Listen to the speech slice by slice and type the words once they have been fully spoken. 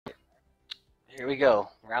Here we go.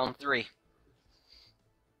 Round 3.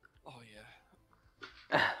 Oh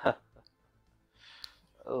yeah.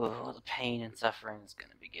 Oh, the pain and suffering is going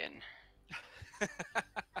to begin.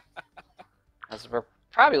 As we're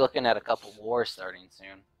probably looking at a couple wars starting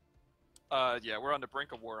soon. Yeah, we're on the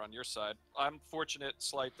brink of war on your side. I'm fortunate,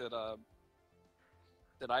 Slight, that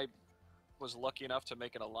I was lucky enough to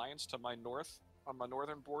make an alliance to my north on my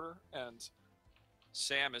northern border, and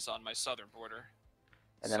Sam is on my southern border.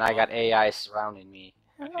 And then So I got AI surrounding me.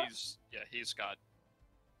 he's got.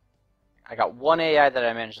 I got one AI that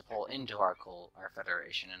I managed to pull into our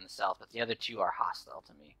federation in the south, but the other two are hostile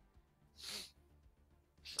to me.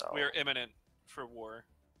 So We are imminent for war.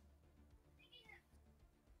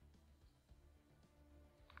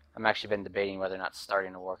 I'm actually been debating whether or not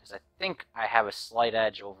starting a war because I think I have a slight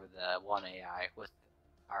edge over the one AI with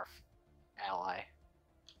our ally,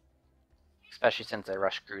 especially since I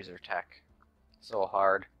rush cruiser tech so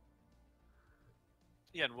hard.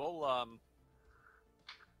 Yeah, and we'll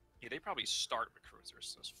Yeah, they probably start with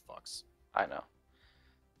cruisers. Those fucks. I know.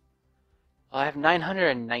 Well, I have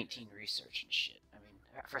 919 research and shit. I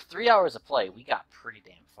mean, for 3 hours of play, we got pretty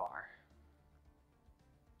damn far.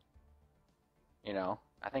 You know,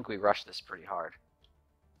 I think we rushed this pretty hard.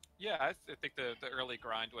 Yeah, I think the early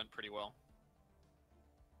grind went pretty well.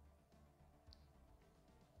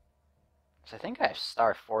 So I think I have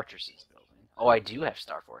Star Fortresses building. Oh, I do have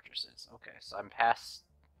Star Fortresses. Okay, so I'm past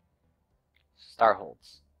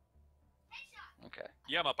Starholds. Okay.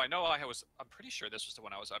 Yeah, I'm up. I know I'm pretty sure this was the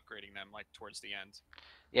one I was upgrading them, like, towards the end.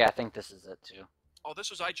 Yeah, I think this is it, too. Oh,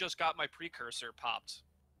 I just got my precursor popped.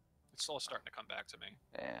 It's all starting to come back to me.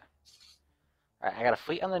 Yeah. Alright, I got a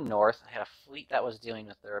fleet on the north. I had a fleet that was dealing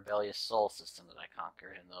with the rebellious soul system that I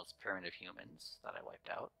conquered and those primitive humans that I wiped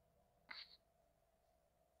out.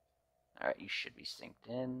 Alright, you should be synced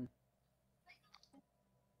in.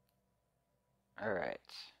 Alright.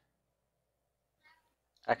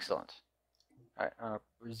 Excellent. Alright, I'm going to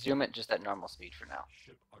resume it just at normal speed for now.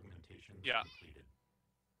 Ship augmentation Yeah. completed.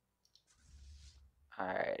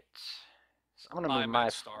 Alright. So I'm going to move I'm my...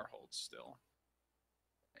 at Starhold still.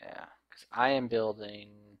 Yeah, because I am building...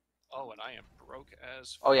 Oh, and I am broke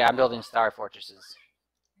as... Oh yeah, I'm building Star Fortresses.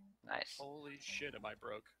 Nice. Holy shit, am I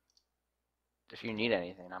broke. If you need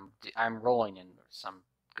anything, I'm rolling in some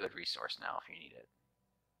good resource now if you need it.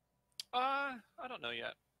 I don't know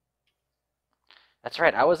yet. That's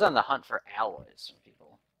right, I was on the hunt for alloys from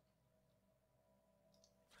people.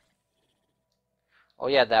 Oh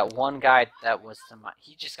yeah, that one guy that was to my...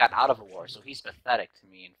 He just got out of a war, so he's pathetic to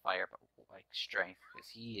me in fire, like, strength, because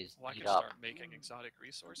he is Well, I beat can up. start making exotic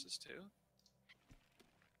resources, too.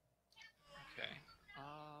 Okay.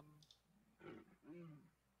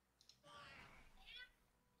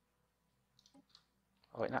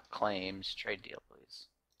 Oh wait, not claims, trade deal, please.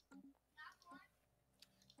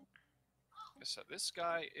 So this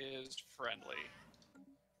guy is friendly.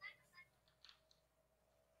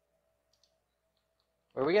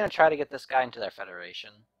 Were we going to try to get this guy into their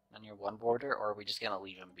federation on your one border, or are we just going to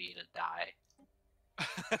leave him be to die?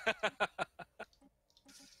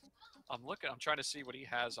 I'm trying to see what he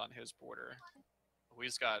has on his border. Oh,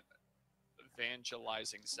 he's got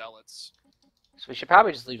evangelizing zealots. So we should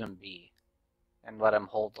probably just leave him be and let him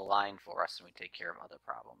hold the line for us and we take care of other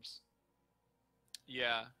problems.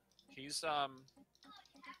 Yeah, he's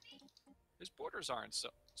his borders aren't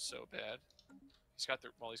so bad. He's got the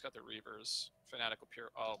Reavers, fanatical pure.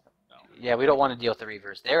 Oh no. Yeah, we don't want to deal with the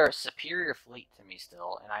Reavers. They're a superior fleet to me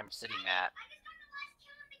still, and I'm sitting at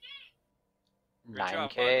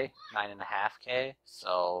 9K, 9.5K.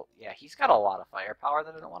 So yeah, he's got a lot of firepower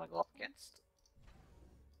that I don't want to go up against.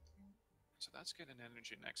 So that's getting an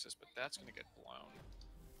energy nexus, but that's gonna get blown.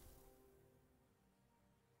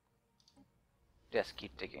 Just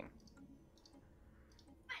keep digging.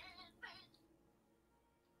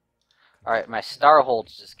 Alright, my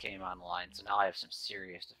Starholds just came online, so now I have some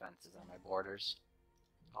serious defenses on my borders.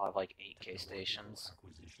 I'll have like 8K stations.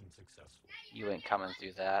 Acquisition successful. You ain't coming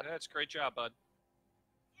through that. That's great job, bud.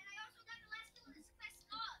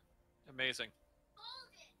 Amazing.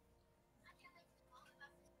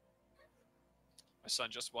 My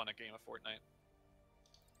son just won a game of Fortnite.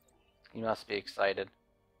 You must be excited.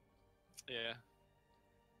 Yeah.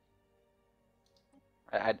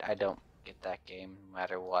 I don't get that game, no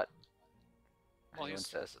matter what. Well, Everyone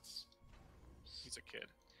says he's a kid.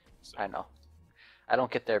 So. I know. I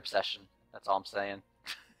don't get their obsession. That's all I'm saying.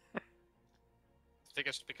 I think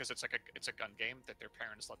it's because it's a gun game that their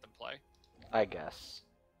parents let them play. I guess.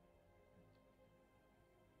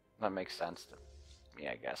 That makes sense to me,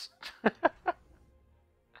 I guess.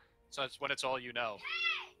 So it's when it's all you know.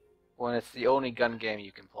 When it's the only gun game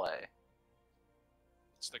you can play.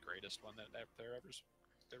 It's the greatest one that there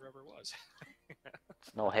ever was.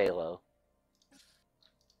 It's no Halo.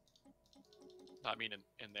 I mean,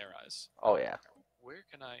 in their eyes. Oh yeah. Where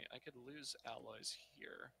can I could lose alloys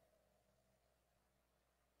here.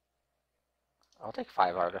 I'll take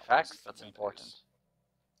 5 artifacts. That's important.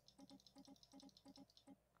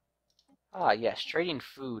 Ah, yes, trading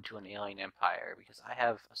food to an alien empire because I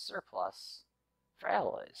have a surplus for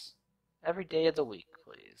alloys. Every day of the week,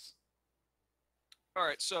 please. All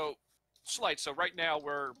right, so Slight. So right now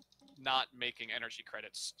we're not making energy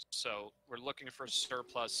credits, so we're looking for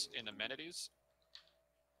surplus in amenities.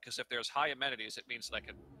 Because if there's high amenities, it means that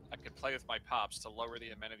I could play with my pops to lower the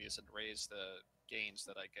amenities and raise the gains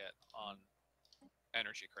that I get on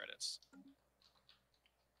energy credits.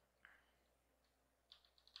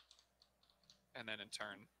 And then in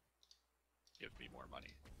turn, give me more money.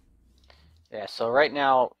 Yeah, so right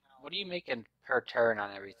now, what are you making per turn on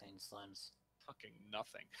everything, Slims? Fucking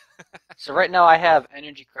nothing. So right now I have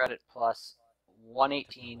energy credit plus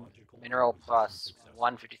 118, mineral plus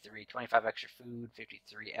 153, 25 extra food,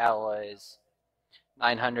 53 alloys,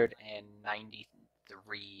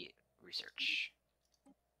 993 research.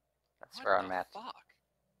 That's What where the I'm at. fuck?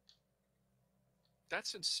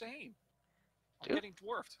 That's insane. I'm Dude. getting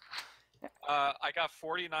dwarfed. I got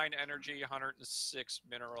 49 energy, 106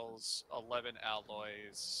 minerals, 11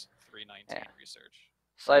 alloys, 319 research.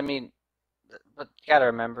 So I mean, but you gotta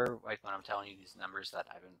remember, like when I'm telling you these numbers, that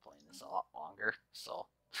I've been playing this a lot longer. So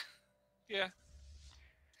Yeah.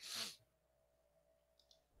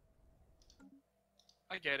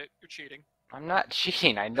 I get it. You're cheating. I'm not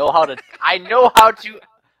cheating. I know how to. I know how to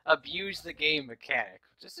abuse the game mechanic.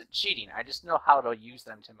 This isn't cheating. I just know how to use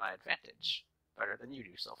them to my advantage better than you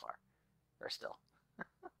do so far, or still.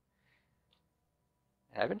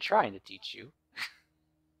 And I've been trying to teach you.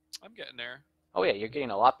 I'm getting there. Oh yeah, you're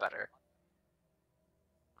getting a lot better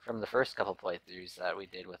from the first couple playthroughs that we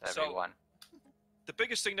did with everyone. So, the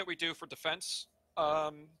biggest thing that we do for defense,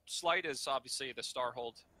 Slight, is obviously the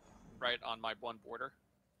Starhold right on my one border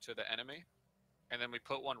to the enemy. And then we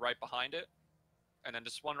put one right behind it. And then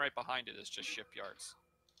this one right behind it is just shipyards.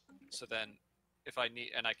 So then, if I need,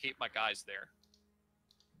 and I keep my guys there.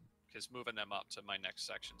 Because moving them up to my next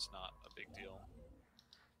section's not a big deal.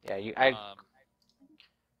 Yeah,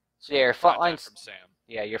 so yeah, your frontline from Sam.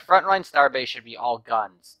 Yeah, your frontline starbase should be all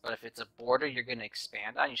guns, but if it's a border you're going to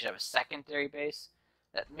expand on, you should have a secondary base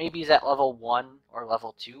that maybe is at level 1 or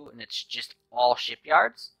level 2, and it's just all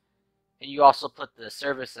shipyards. And you also put the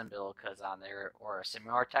service umbilicas on there, or a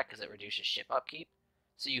similar tech, because it reduces ship upkeep.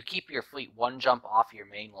 So you keep your fleet one jump off your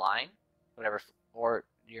main line, whatever, or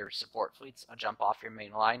your support fleets a jump off your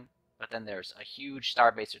main line, but then there's a huge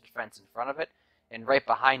starbase or defense in front of it, and right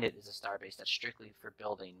behind it is a starbase that's strictly for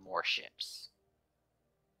building more ships.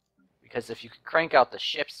 Because if you can crank out the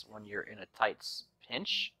ships when you're in a tight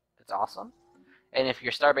pinch, it's awesome. And if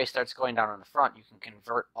your starbase starts going down on the front, you can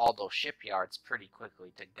convert all those shipyards pretty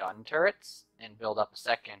quickly to gun turrets and build up a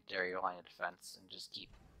secondary line of defense and just keep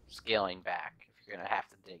scaling back if you're going to have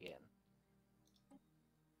to dig in.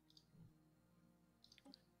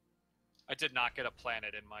 I did not get a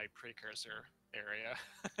planet in my precursor area.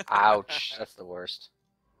 Ouch, that's the worst.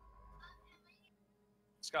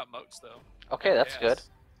 It's got moats, though. Okay, that's good.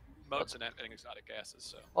 Moats and exotic gases,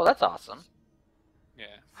 so. Oh, that's awesome. Yeah,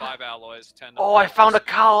 5 alloys, 10. Oh, I found a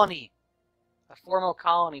colony! A formal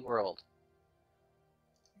colony world.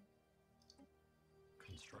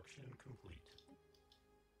 Construction complete.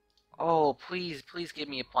 Oh, please, please give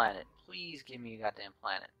me a planet. Please give me a goddamn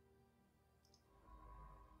planet.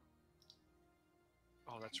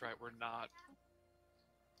 Oh, that's right, we're not.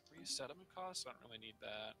 Resettlement costs? I don't really need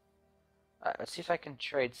that. Alright, let's see if I can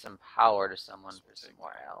trade some power to someone for some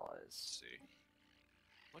more alloys. Let's see.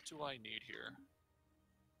 What do I need here?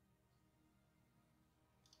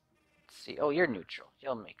 Let's see. Oh, you're neutral.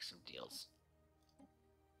 You'll make some deals.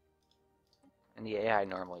 And the AI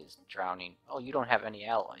normally is drowning. Oh, you don't have any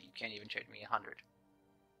ally. You can't even trade me 100.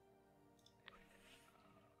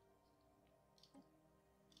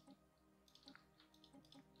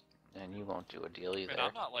 And you won't do a deal either. And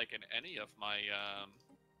I'm not liking any of my,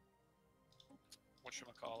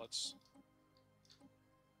 whatchamacallits,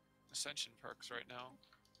 ascension perks right now.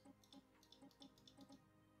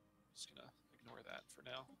 Just gonna ignore that for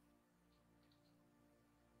now.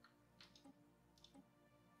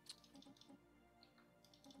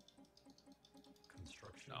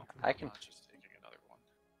 Construction No, complete. I can- I'm not just taking another one.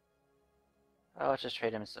 Oh, let's just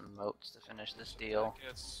trade him some moats to finish this deal. That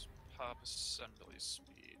gets pop assembly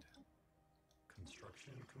speed.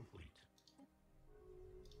 Construction complete.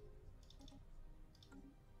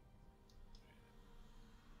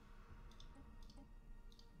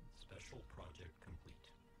 project complete.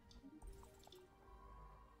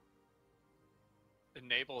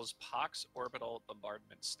 Enables Pox orbital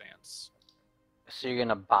bombardment stance. So you're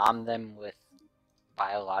gonna bomb them with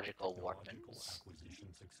biological Technological weapons. acquisition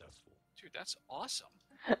successful. Dude, that's awesome.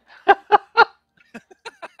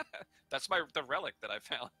 That's the relic that I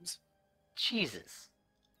found. Jesus.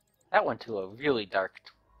 That went to a really dark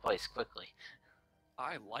place quickly.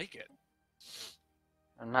 I like it.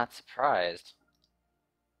 I'm not surprised.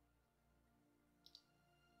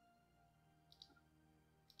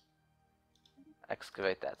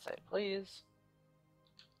 Excavate that site, please.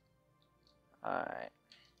 Alright.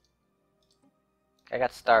 I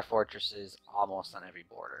got star fortresses almost on every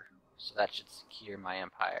border, so that should secure my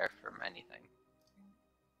empire from anything.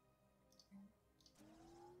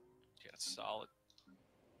 Yeah, it's solid.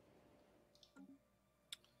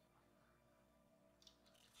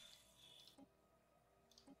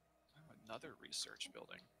 Another research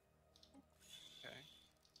building. Okay.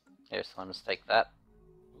 Here, so let's take that.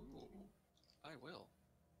 Ooh, I will.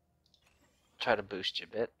 Try to boost you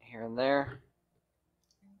a bit here and there.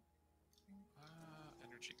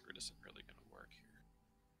 Energy grid isn't really going to work here.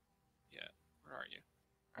 Yeah, where are you?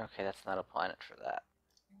 Okay, that's not a planet for that.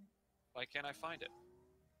 Why can't I find it?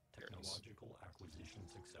 There it is. Technological acquisition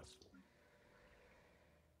successful.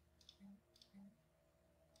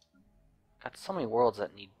 Got so many worlds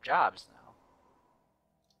that need jobs now.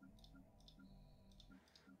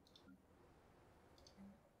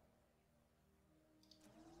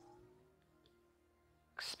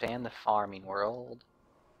 Expand the farming world.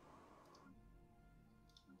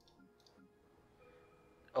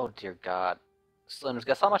 Oh dear God. Slims,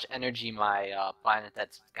 guess how much energy my planet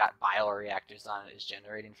that's got bioreactors on it is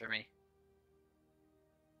generating for me?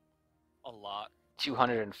 A lot.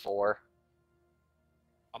 204.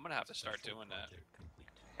 I'm going to have to start Special doing that. project complete.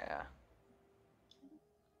 Yeah.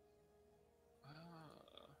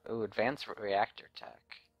 Ah, Ooh, advanced reactor tech.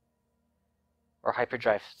 Or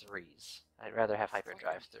hyperdrive 3s. I'd rather have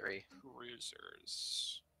hyperdrive 3.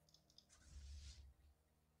 cruisers.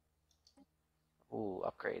 Ooh,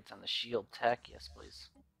 upgrades on the shield tech. Yes, please.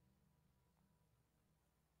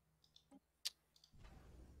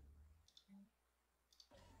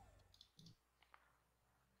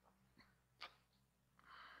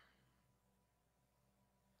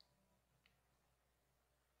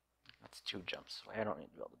 That's 2 jumps away. I don't need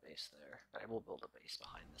to build a base there, but I will build a base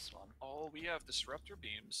behind this one. Oh, we have disruptor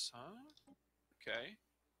beams, huh? Okay.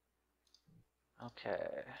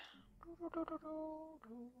 Okay.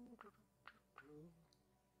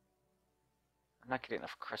 I'm not getting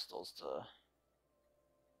enough crystals to...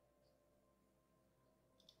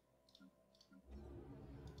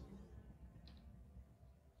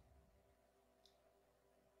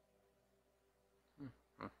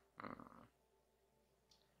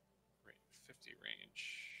 Right, 50 range.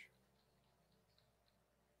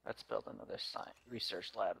 Let's build another science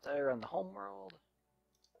research lab there on the homeworld.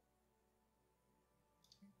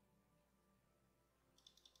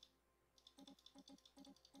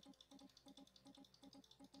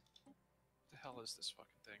 The hell is this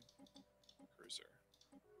fucking thing? Cruiser.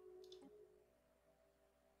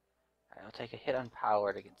 Alright, I'll take a hit on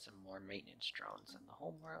power to get some more maintenance drones in the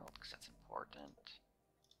homeworld, because that's important.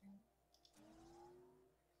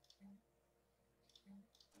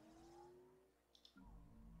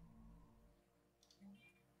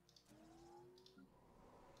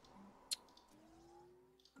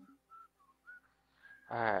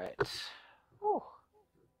 Alright. Whew.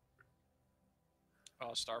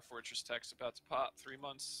 Oh, Star Fortress tech's about to pop. 3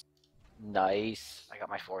 months. Nice. I got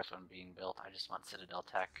my 4th one being built. I just want Citadel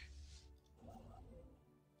tech.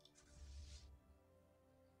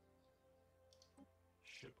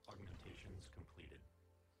 Ship augmentations completed.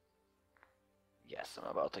 Yes, I'm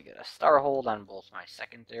about to get a star hold on both my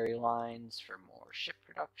secondary lines for more ship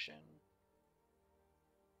production.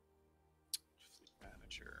 Fleet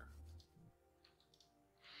manager.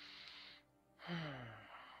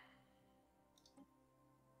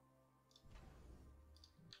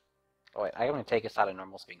 Oh wait, I'm going to take us out of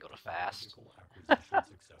normal speed and go to fast. Technological acquisition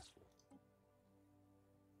successful.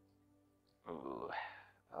 Ooh.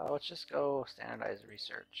 Let's just go standardized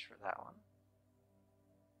research for that one.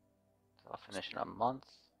 So I'll finish in a month.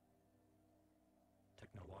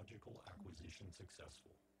 Technological acquisition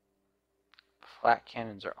successful. Flat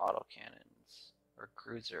cannons or auto cannons. Or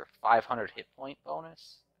cruiser. 500 hit point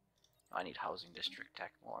bonus. I need housing district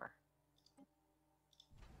tech more.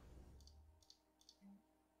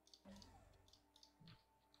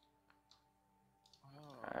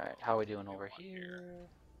 Oh, Alright, how are we doing new over one here?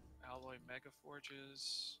 Alloy mega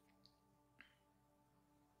forges.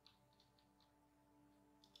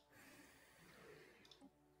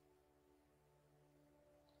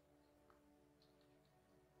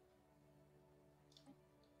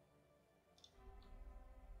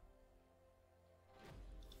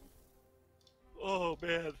 Oh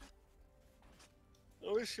man.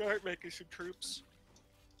 Let me start making some troops.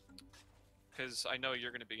 Because I know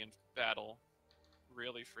you're going to be in battle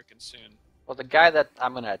really freaking soon. Well, the guy that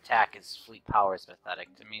I'm going to attack, his fleet power is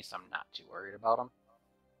pathetic to me, so I'm not too worried about him.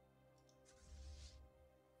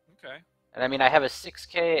 Okay. And I mean, I have a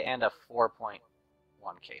 6K and a 4.1K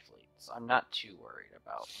fleet, so I'm not too worried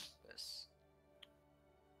about this.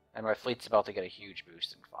 And my fleet's about to get a huge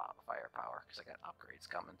boost in firepower, because I got upgrades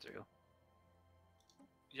coming through.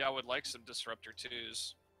 Yeah, I would like some Disruptor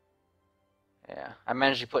 2s. Yeah, I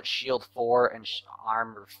managed to put Shield 4 and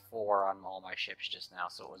Armor 4 on all my ships just now,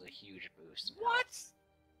 so it was a huge boost. What?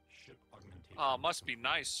 Ship augmentation. Oh, must be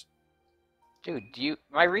nice. Dude,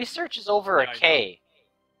 my research is over Yeah, a K.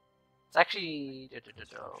 It's actually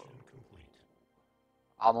Construction complete.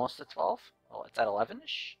 almost at 12. Oh, it's at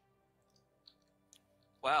 11ish.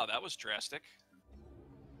 Wow, that was drastic.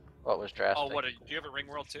 What was drastic? Oh, what? Do you have a Ring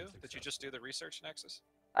World too? Did you just do the Research Nexus?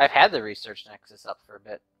 I've had the Research Nexus up for a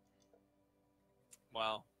bit.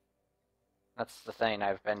 Wow. That's the thing.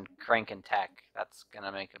 I've been cranking tech. That's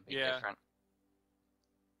gonna make a big Yeah. difference.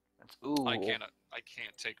 It's, ooh. I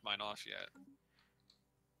can't take mine off yet.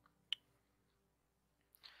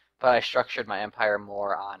 But I structured my empire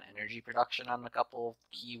more on energy production on a couple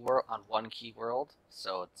on one key world,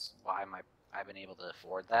 so it's why I've been able to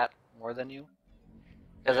afford that more than you.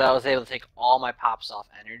 Because I was able to take all my pops off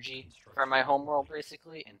energy for my homeworld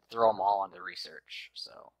basically and throw them all onto research.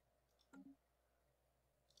 So.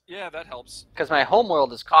 Yeah, that helps. Because my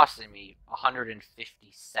homeworld is costing me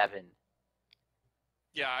 157.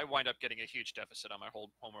 Yeah, I wind up getting a huge deficit on my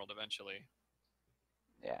whole homeworld eventually.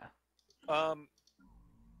 Yeah.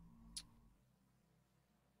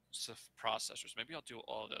 So processors. Maybe I'll do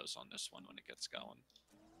all of those on this one when it gets going.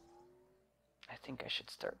 I think I should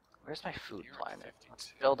start. Where's my food You're at planet? 52.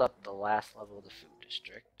 Let's build up the last level of the food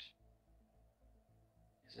district.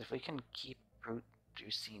 Because if we can keep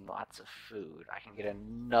producing lots of food, I can get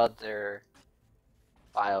another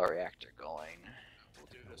bioreactor going. We'll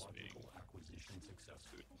do this being Technological acquisition successful.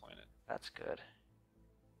 food planet. That's good.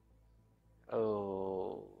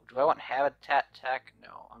 Oh, do I want habitat tech?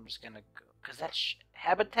 No, I'm just gonna go because that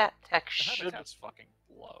habitat tech The should. habitat's fucking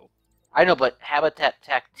low. I know, but habitat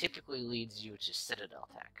tech typically leads you to citadel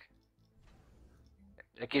tech.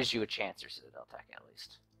 It gives you a chance for citadel tech at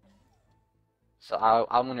least. So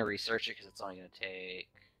I'm gonna research it because it's only gonna take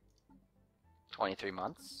 23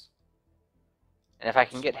 months. And if I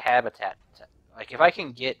can get habitat, like if I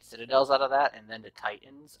can get citadels out of that and then to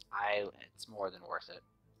titans, it's more than worth it.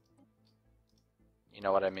 You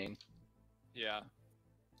know what I mean? Yeah.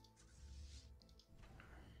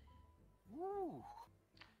 Woo.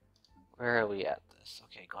 Where are we at this?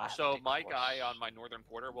 Okay, glass. So my guy on my northern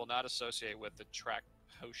border will not associate with the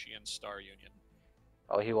Trachosian Star Union.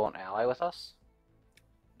 Oh, he won't ally with us?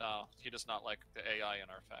 No, he does not like the AI in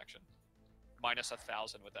our faction.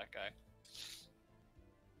 -1,000 with that guy.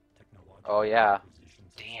 Technological Oh, yeah. acquisition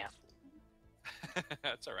Damn. successful.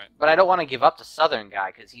 That's alright. But I don't want to give up to southern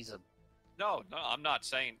guy because he's a. No, I'm not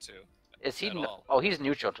saying to. Is he? At all. Oh, he's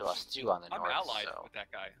neutral to us too on the I'm north. allied So. with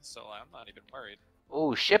that guy, so I'm not even worried.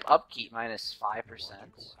 Ooh, ship upkeep -5%.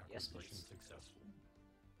 Technological Yes, acquisition please. successful.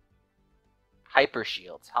 Hyper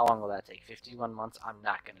shields. How long will that take? 51 months. I'm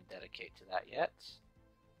not going to dedicate to that yet.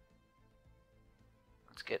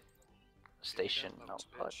 Let's get station those,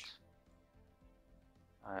 output. bitch.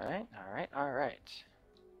 Alright, alright, alright.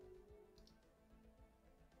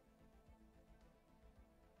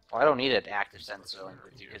 Well, I don't need an active sensor link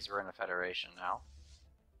with you because we're in a federation now.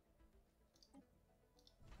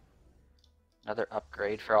 Another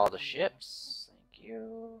upgrade for all the ships. Thank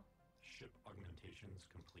you. Ship augmentations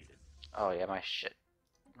completed. Oh yeah, my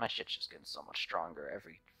shit's just getting so much stronger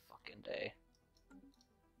every fucking day.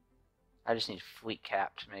 I just need fleet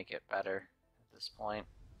cap to make it better at this point.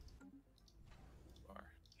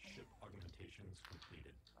 Ship augmentations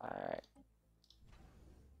completed. Alright.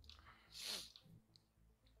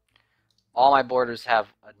 All my borders have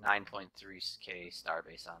a 9.3k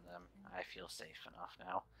starbase on them. I feel safe enough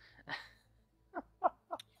now.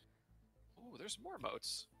 Ooh, there's more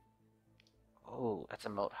moats. Oh, that's a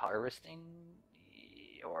moat harvesting?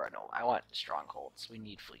 Or no, I want strongholds. We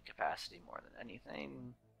need fleet capacity more than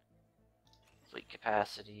anything. Fleet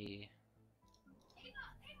capacity.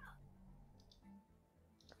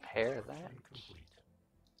 Repair that. Construction complete.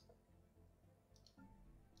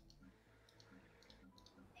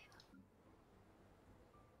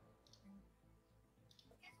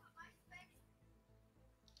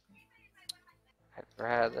 I'd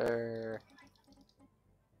rather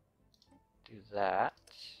do that.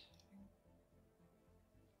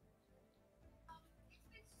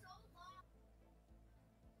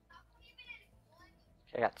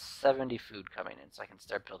 got 70 food coming in, so I can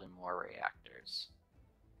start building more reactors.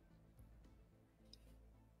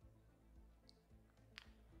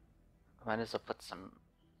 Might as well put some...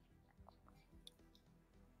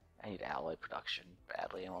 I need alloy production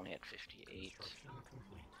badly. I'm only at 58. Construction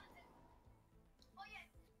complete.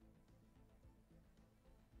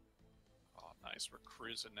 Oh, nice. We're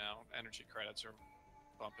cruising now. Energy credits are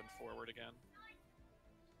bumping forward again.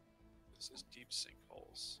 This is deep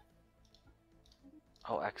sinkholes.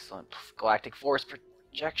 Oh, excellent. Galactic force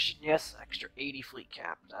projection. Yes, extra 80 fleet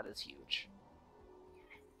cap. That is huge.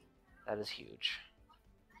 That is huge.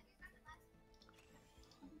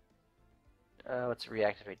 Let's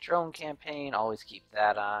reactivate drone campaign. Always keep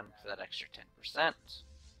that on for that extra 10%.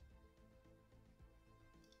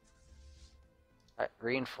 Alright,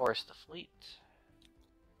 reinforce the fleet.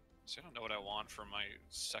 So I don't know what I want for my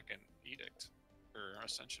second edict or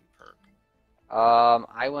ascension perk.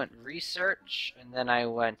 I went research, and then I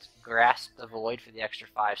went grasp the void for the extra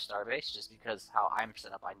 5-star base, just because how I'm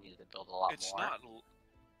set up, I needed to build a lot It's more. not.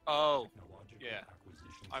 Oh, Technological yeah.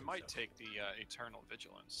 acquisitions I might accepted. take the eternal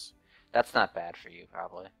vigilance. That's not bad for you,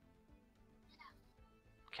 probably.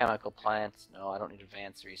 Chemical plants. No, I don't need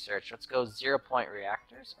advanced research. Let's go 0-point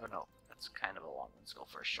reactors. Oh no, that's kind of a long one. Let's go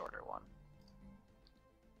for a shorter one.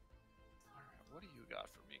 Alright, what do you got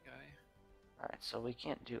for me, guy? Alright, so we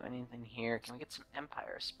can't do anything here. Can we get some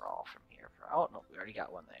Empire Sprawl from here? Oh, no, we already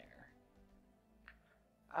got one there.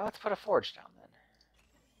 Let's put a forge down then.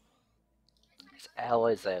 This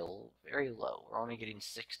alloys are very low. We're only getting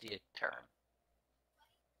 60 a turn.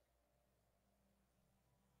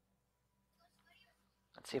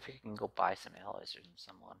 Let's see if we can go buy some alloys from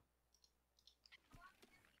someone.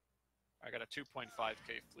 I got a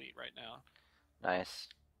 2.5k fleet right now. Nice.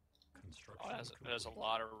 Construction Oh, there's a complete.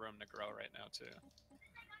 lot of room to grow right now, too.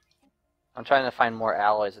 I'm trying to find more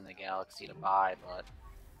alloys in the galaxy to buy, but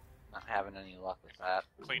not having any luck with that.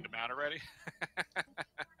 Cleaned them out already?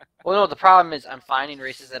 Well, no, the problem is I'm finding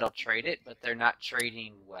races that'll trade it, but they're not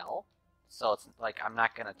trading well. So it's like I'm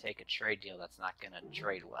not going to take a trade deal that's not going to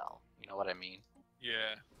trade well. You know what I mean?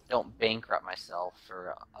 Yeah. Don't bankrupt myself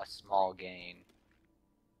for a small gain.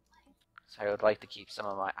 So I would like to keep some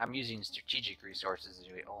of my... I'm using strategic resources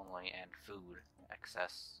only and food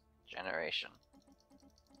excess generation.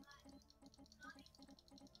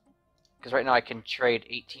 Because right now I can trade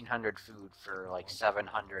 1,800 food for like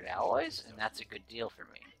 700 alloys, and that's a good deal for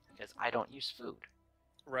me. Because I don't use food.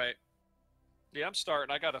 Right. Yeah, I'm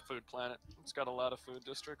starting. I got a food planet. It's got a lot of food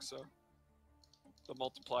districts, so the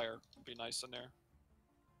multiplier would be nice in there.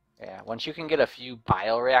 Yeah, once you can get a few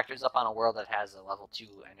bioreactors up on a world that has a level 2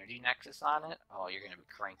 energy nexus on it, oh, you're going to be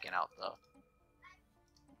cranking out the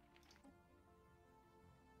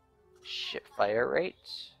ship fire rate.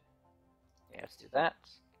 Yeah, let's do that.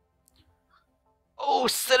 Oh,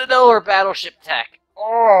 Citadel or Battleship Tech.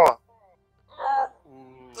 Oh,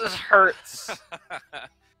 this hurts.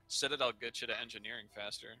 Citadel gets you to engineering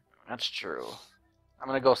faster. That's true. I'm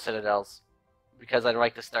going to go Citadels because I'd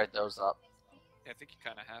like to start those up. Yeah, I think you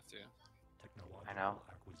kind of have to. Technological I know.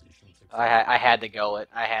 acquisitions I had to go it.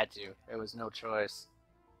 I had to. There was no choice.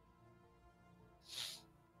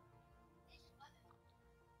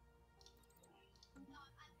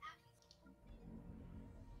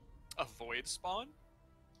 A void spawn?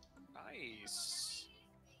 Nice.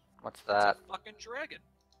 What's It's that? a fucking dragon.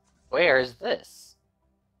 Where is this?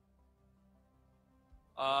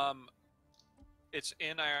 It's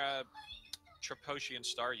in our Troposhian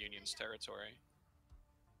Star Union's territory.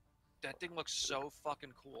 That thing looks so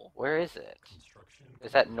fucking cool. Where is it? construction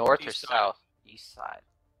Is that north or East side. south? East side.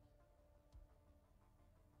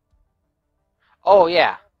 Oh,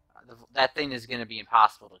 yeah. That thing is going to be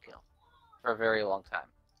impossible to kill for a very long time.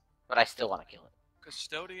 But I still want to kill it.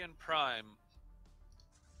 Custodian Prime.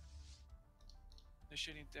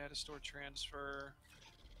 Initiating data store transfer.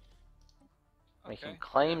 Making Okay.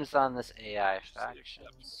 claims on this AI See if that means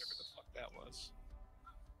whatever factions. the fuck that was.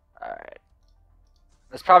 Alright.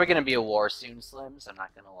 There's probably going to be a war soon, Slims. I'm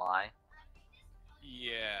not going to lie.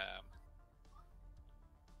 Yeah.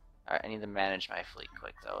 Alright, I need to manage my fleet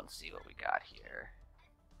quick, though, and see what we got here.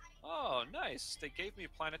 Oh, nice. They gave me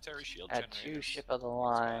planetary shield Add generators. 2 ship of the Thanks,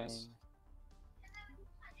 line. guys.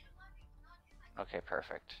 Okay,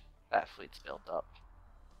 perfect. That fleet's built up.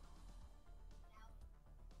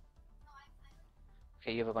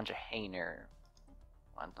 Okay, you have a bunch of Hainer.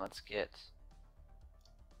 Let's get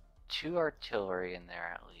 2 artillery in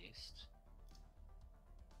there at least.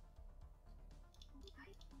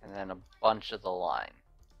 And then a bunch of the line.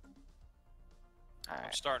 I'm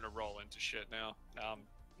Alright, starting to roll into shit now.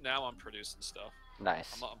 Now I'm producing stuff.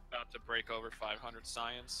 nice. I'm about to break over 500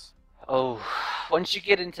 science. Oh, once you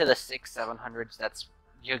get into the 600-700s,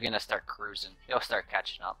 you're gonna start cruising. You'll start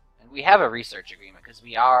catching up. And we have a research agreement because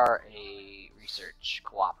we are a research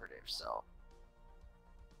cooperative, so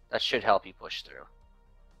that should help you push through.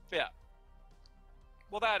 Yeah.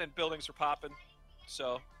 Well, that and buildings are popping,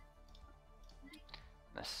 so.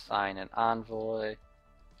 Assign an envoy.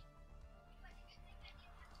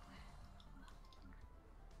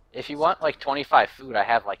 If you want like 25 food, I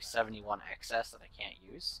have like 71 excess that I can't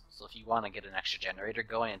use. So if you want to get an extra generator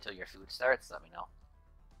going until your food starts, let me know.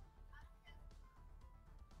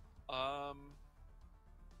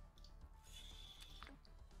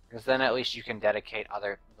 Because then at least you can dedicate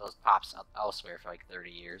those pops elsewhere for like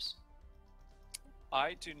 30 years.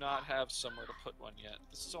 I do not have somewhere to put one yet.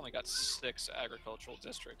 This has only got 6 agricultural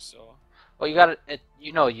districts, so. Well, you got it.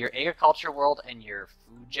 You know, your agriculture world and your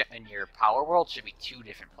and your power world should be 2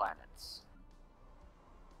 different planets.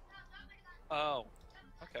 Oh,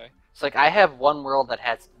 okay. It's like I have one world that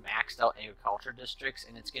has maxed out agriculture districts,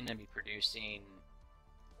 and it's going to be producing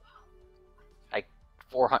like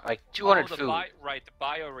 400, like 200 food. Right, the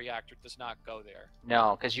bioreactor does not go there.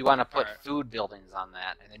 No, because you want to put Alright. food buildings on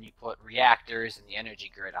that, and then you put reactors and the energy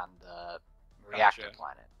grid on the reactor Gotcha.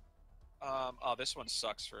 planet. Oh, this one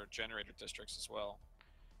sucks for generator districts as well.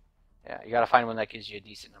 Yeah, you got to find one that gives you a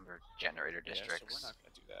decent number of generator districts. Yeah, so we're not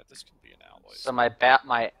going to do that. This can be an alloy. So my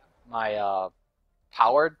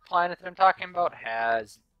powered planet that I'm talking about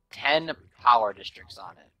has 10 power districts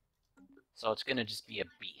on it. So it's gonna just be a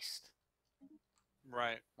beast.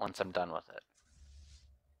 Right. Once I'm done with it.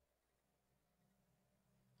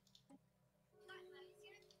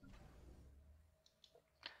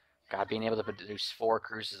 God, being able to produce 4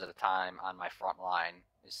 cruises at a time on my front line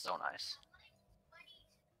is so nice.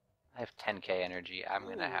 I have 10k energy. I'm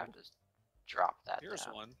gonna have to drop that Here's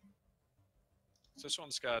down. one. So this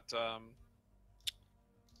one's got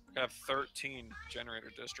have 13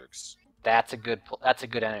 generator districts. That's a good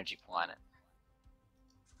energy planet.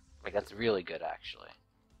 Like that's really good actually.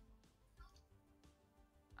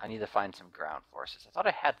 I need to find some ground forces. I thought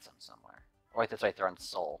I had some somewhere. Oh wait, that's right, they're on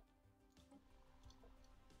Sol.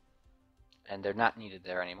 And they're not needed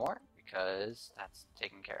there anymore because that's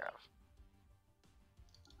taken care of.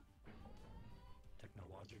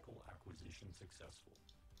 Technological acquisition successful.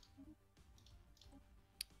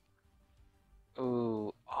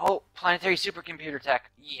 Ooh, oh, planetary supercomputer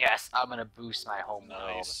tech. Yes, I'm gonna boost my home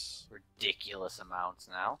world ridiculous amounts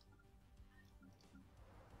now.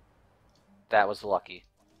 That was lucky.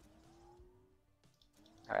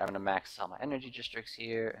 Alright, I'm gonna max all my energy districts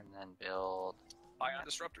here and then build Ion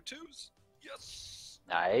disruptor 2s. Yes.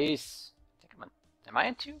 Nice. I think am I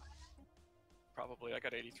in 2? Probably. I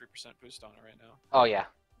got 83% boost on it right now. Oh yeah,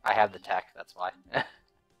 I have the tech. That's why.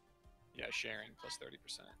 Yeah, sharing plus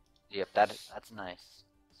 30%. Yep, that's nice.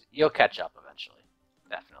 You'll catch up eventually,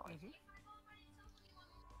 definitely. Mm-hmm.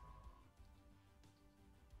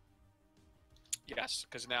 Yes,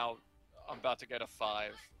 because now I'm about to get a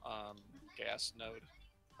 5 gas node.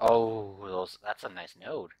 Oh, that's a nice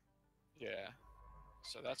node. Yeah,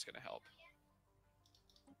 so that's gonna help.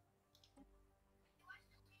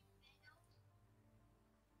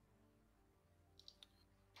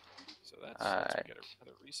 So that's to get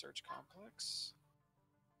another research complex.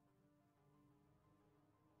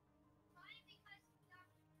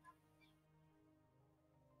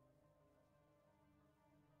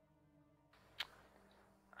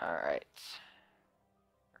 Alright.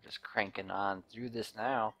 We're just cranking on through this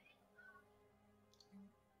now.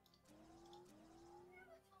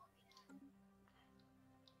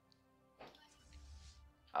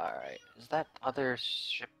 Alright, is that other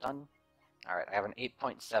ship done? Alright, I have an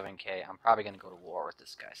 8.7k. I'm probably going to go to war with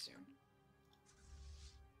this guy soon.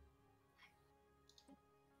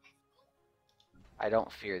 I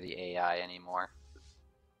don't fear the AI anymore.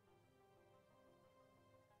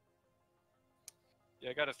 Yeah,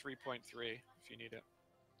 I got a 3.3 if you need it.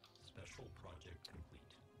 Special project complete.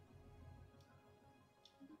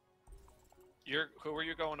 Who are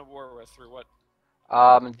you going to war with? Through what?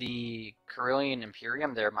 The Carillion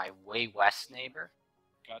Imperium, they're my way west neighbor.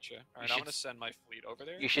 Gotcha. Alright, I'm going to send my fleet over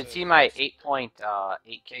there. You should see my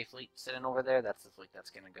 8.8k fleet sitting over there. That's the fleet that's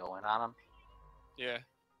going to go in on them. Yeah.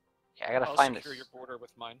 Yeah, I gotta I'll find secure this. your border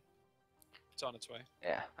with mine. It's on its way.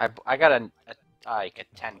 Yeah, I got like a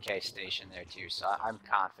 10k station there too, so I'm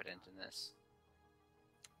confident in this.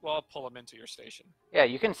 Well, I'll pull them into your station. Yeah,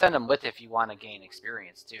 you can send them with if you want to gain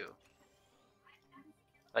experience too.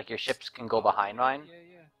 Like your ships can go behind mine,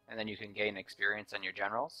 and then you can gain experience on your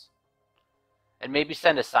generals. And maybe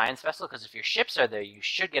send a science vessel, because if your ships are there, you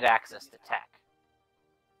should get access to tech.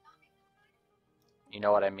 You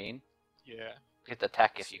know what I mean? Yeah. Get the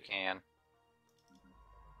tech if you can.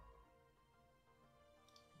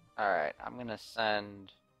 Alright, I'm gonna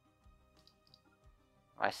send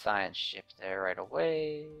my science ship there right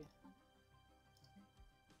away.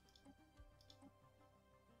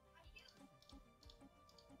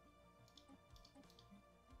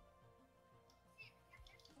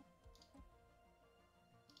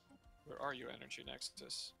 Where are you, Energy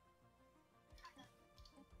Nexus?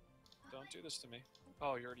 Don't do this to me.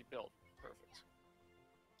 Oh, you already built. Perfect.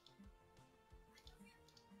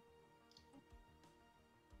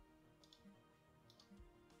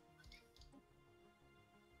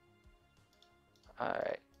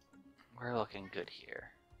 Alright, we're looking good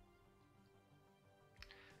here.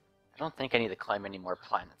 I don't think I need to climb any more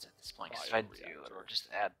planets at this point, because if I do, it'll just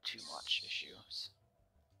add too much issues.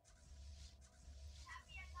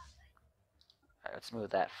 Alright, let's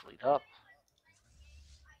move that fleet up.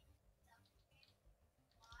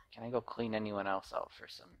 Can I go clean anyone else out for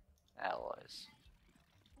some alloys?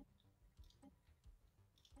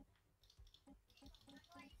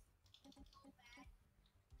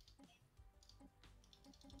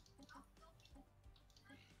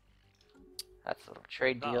 That's a little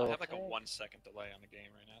trade deal. I have like a 1 second delay on the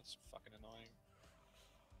game right now. It's fucking annoying.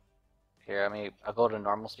 Here, I'll go to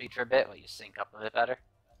normal speed for a bit while you sync up a bit better.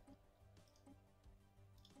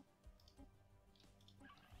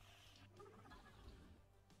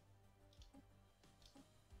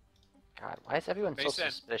 God, why is everyone so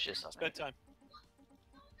suspicious of me? It's bedtime.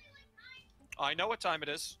 I know what time it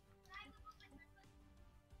is.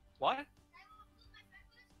 What?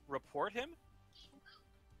 Report him?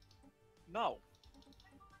 No.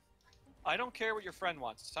 I don't care what your friend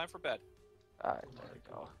wants. It's time for bed. Alright, there we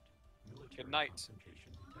go. Good night.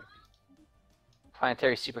 Concentration detected.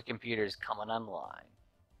 Planetary supercomputers coming online.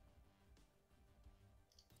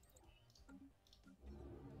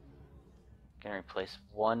 Gonna replace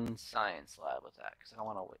one science lab with that, because I don't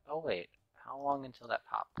want to wait. Oh wait, how long until that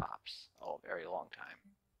pops? Oh, a very long time.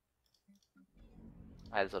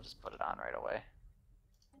 Might as well just put it on right away.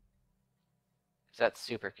 That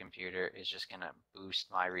supercomputer is just going to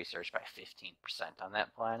boost my research by 15% on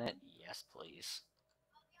that planet. Yes, please.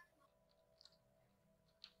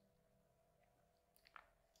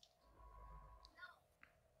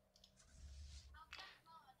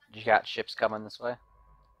 You got ships coming this way?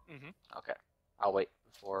 Mm-hmm. Okay. I'll wait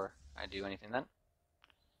before I do anything then.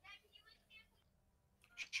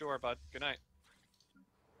 Sure, bud. Good night.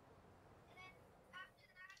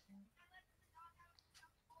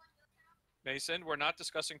 Mason, we're not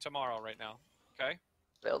discussing tomorrow right now, okay?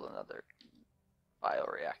 Build another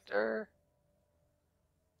bioreactor.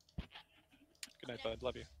 Good night, bud.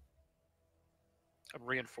 Love you. I'm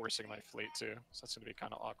reinforcing my fleet, too, so that's going to be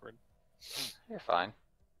kind of awkward. You're fine.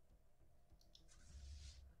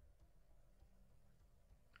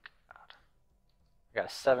 God. I got a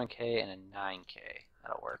 7K and a 9K.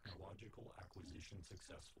 That'll work. Technological acquisition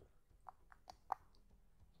successful.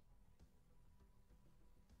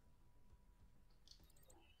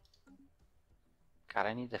 God,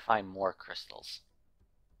 I need to find more crystals.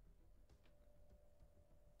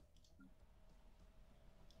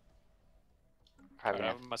 I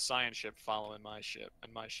have my science ship following my ship,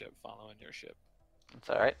 and my ship following your ship. That's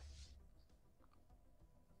alright.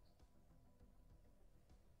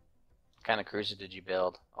 What kind of cruiser did you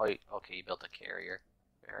build? Oh, okay, you built a carrier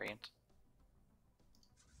variant.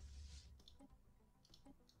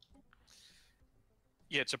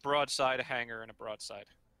 Yeah, it's a broadside, a hangar, and a broadside.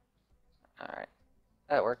 Alright.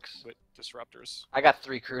 That works. With disruptors. I got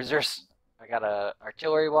 3 cruisers. I got a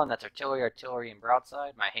artillery one, that's artillery, and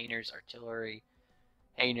broadside. My Hainer's artillery,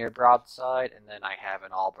 Hainer broadside, and then I have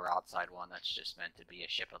an all broadside one that's just meant to be a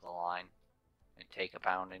ship of the line and take a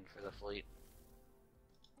pounding for the fleet.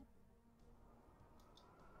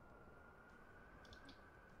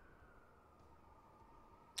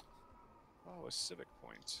 Oh, a civic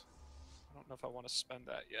point. I don't know if I want to spend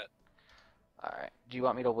that yet. Alright. Do you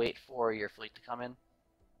want me to wait for your fleet to come in?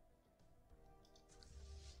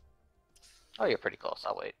 Oh, you're pretty close.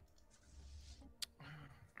 I'll wait.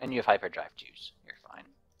 And you have hyperdrive too, so you're fine.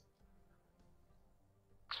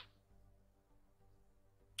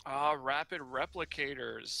 Rapid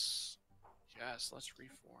replicators. Yes, let's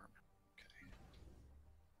reform. Okay.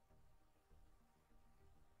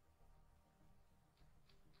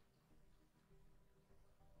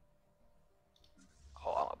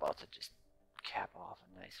 Oh, I'm about to just cap off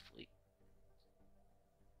a nice fleet.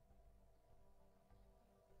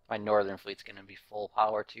 My northern fleet's gonna be full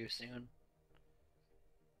power too soon.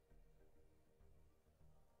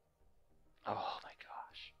 Oh my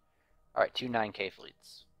gosh. Alright, 2 9K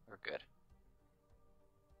fleets. We're good.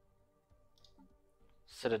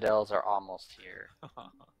 Citadels are almost here.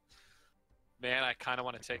 Man, I kind of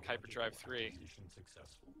want to take Hyperdrive 3, Acquisition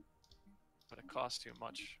successful. but it costs too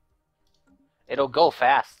much. It'll go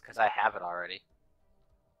fast because I have it already.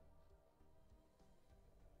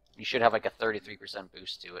 You should have like a 33%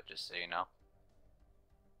 boost to it, just so you know.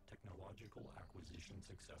 Technological acquisition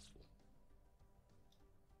successful.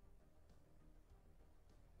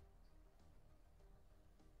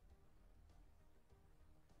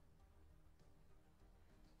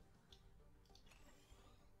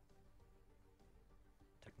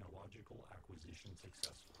 Technological acquisition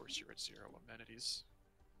successful. Of course, you're at 0 amenities.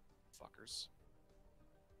 Fuckers.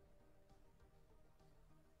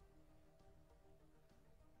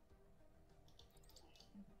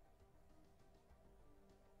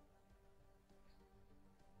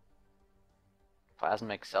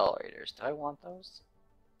 Plasma accelerators. Do I want those?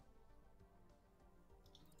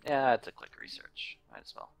 Yeah, it's a quick research. Might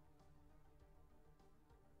as well.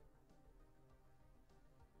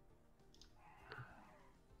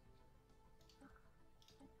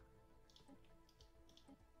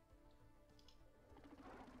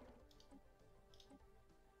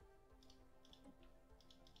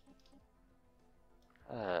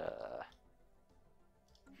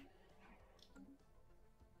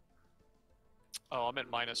 Oh, I'm at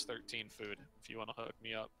minus 13 food, if you want to hook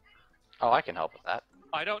me up. Oh, I can help with that.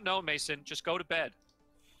 I don't know, Mason. Just go to bed.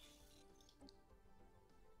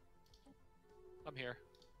 I'm here.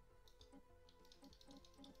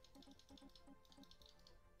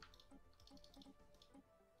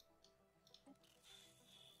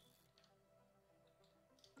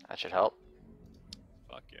 That should help.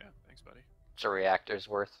 Fuck yeah. Thanks, buddy. It's a reactor's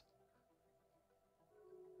worth.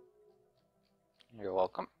 You're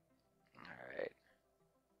welcome. Alright.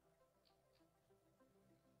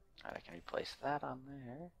 Alright, I can replace that on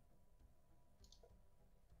there.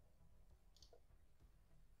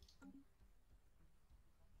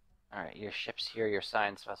 Alright, your ship's here, your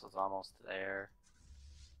science vessel's almost there.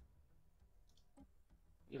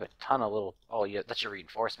 You have a ton of little... Oh, yeah, that's your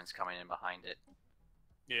reinforcements coming in behind it.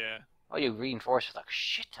 Yeah. Oh, you reinforced with a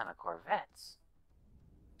shit ton of corvettes.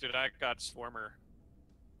 Dude, I got Swarmer.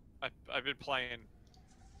 I've been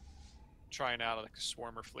trying out like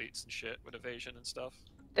Swarmer fleets and shit with evasion and stuff.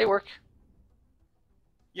 They work.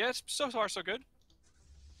 Yeah, it's so far so good.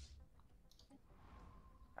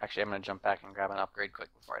 Actually, I'm going to jump back and grab an upgrade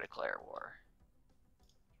quick before I declare war.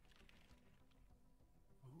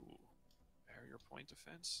 Ooh. Barrier point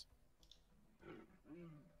defense.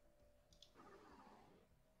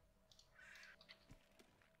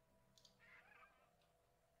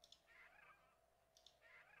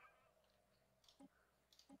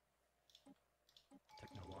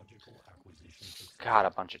 Technological acquisition successful. God,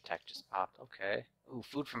 a bunch of tech just popped. Okay. Ooh,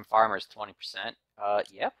 food from farmers, 20%.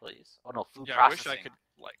 Yeah, please. Oh, no, food Yeah, processing. I wish I could,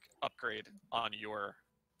 like, upgrade on your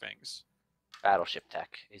things. Battleship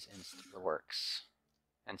tech is in the works.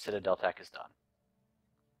 And Citadel tech is done.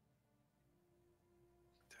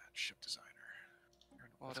 That ship designer.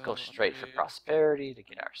 Let's go straight for prosperity to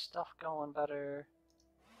get our stuff going better.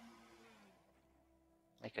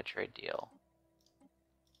 Make a trade deal.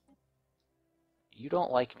 You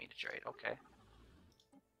don't like me to trade, okay.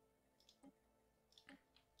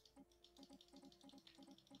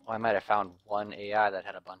 Well, I might have found one AI that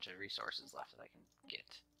had a bunch of resources left that I can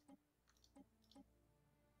get.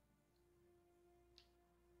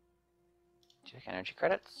 Do you like energy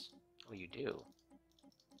credits? Oh, you do.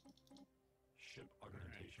 Ship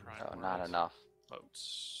augmentation. Oh, not enough.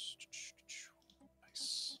 Boats.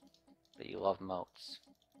 Nice. But you love moats.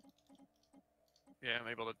 Yeah, I'm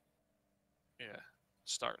able to. Yeah,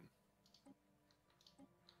 starting.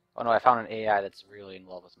 Oh no, I found an AI that's really in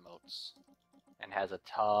love with moats. And has a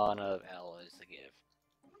ton of allies to give.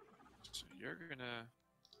 So you're gonna.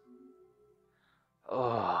 Oh,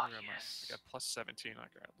 where am yes. I got plus 17. I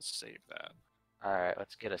gotta save that. Alright,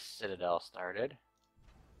 let's get a citadel started.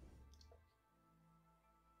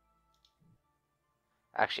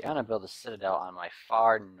 Actually, I'm going to build a citadel on my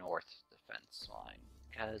far north defense line,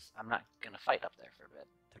 because I'm not going to fight up there for a bit.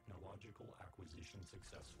 Technological acquisition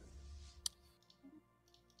successful.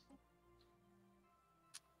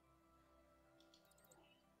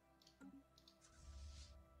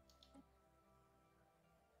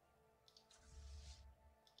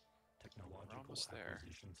 Technological almost there.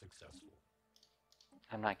 acquisition successful.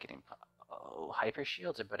 I'm not getting... Oh, hyper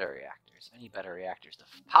shields or better reactors? I need better reactors to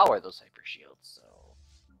power those hyper shields, so...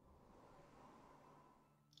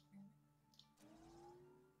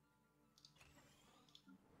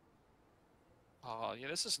 Oh, yeah,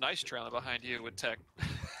 this is nice trailing behind you with tech.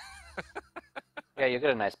 Yeah, you get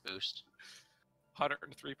a nice boost.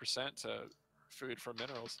 103% to food from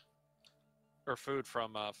minerals. Or food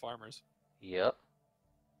from farmers. Yep.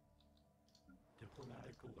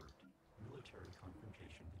 Diplomatic alert. Military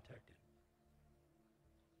confrontation detected.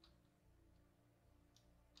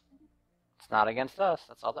 It's not against us.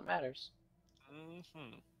 That's all that matters.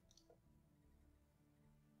 Mm-hmm.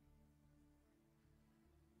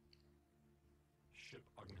 Ship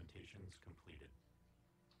augmentations completed.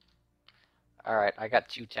 Alright, I got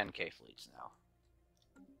two 10K fleets now.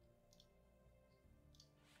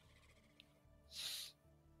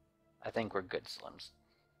 I think we're good, Slims.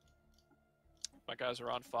 My guys are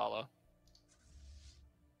on follow.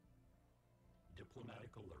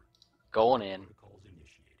 Diplomatic alert. Going in. Protocols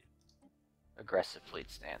initiated. Aggressive fleet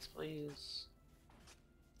stance, please.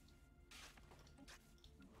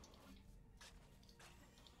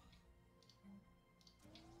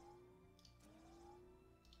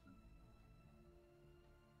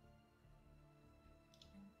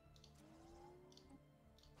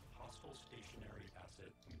 Hostile stationary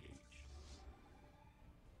asset engaged.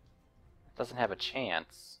 Doesn't have a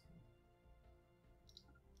chance.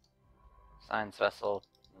 Science vessel,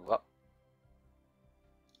 move up.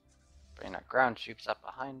 Bring our ground troops up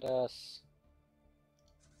behind us.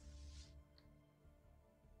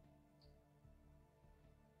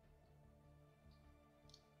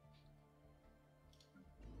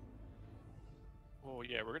 Oh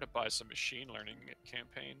yeah, we're gonna buy some machine learning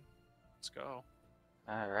campaign. Let's go.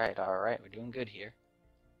 Alright, alright, we're doing good here.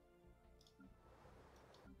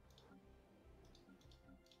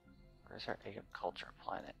 Where's our agriculture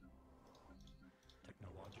planet?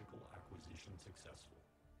 Technological acquisition successful.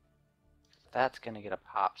 That's gonna get a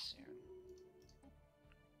pop soon.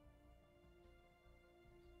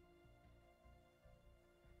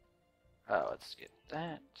 Oh, let's get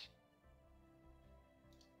that.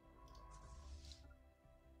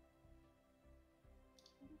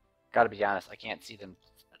 Gotta be honest, I can't see them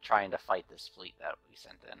trying to fight this fleet that we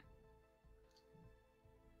sent in.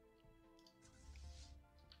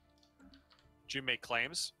 Did you make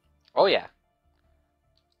claims? Oh yeah.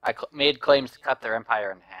 I made claims to cut their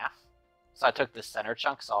empire in half. So I took the center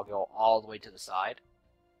chunk, so I'll go all the way to the side.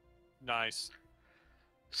 Nice.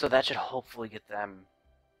 So that should hopefully get them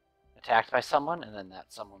attacked by someone, and then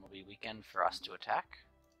that someone will be weakened for us to attack.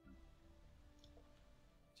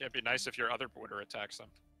 Yeah, it'd be nice if your other border attacks them.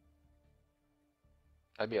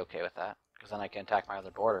 I'd be okay with that, because then I can attack my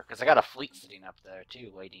other border. Because I got a fleet sitting up there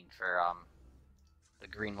too, waiting for the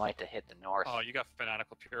green light to hit the north. Oh, you got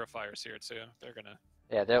fanatical purifiers here too. They're gonna.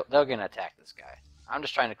 Yeah, they're gonna attack this guy. I'm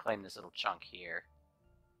just trying to claim this little chunk here.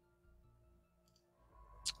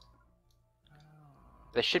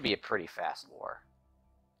 This should be a pretty fast war.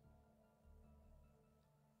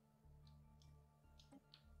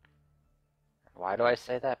 Why do I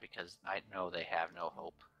say that? Because I know they have no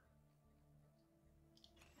hope.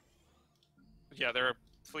 Yeah, their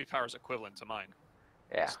fleet power is equivalent to mine.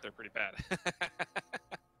 Yeah, So they're pretty bad.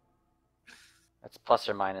 that's plus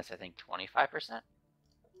or minus, I think, 25%?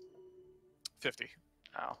 50.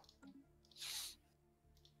 Oh.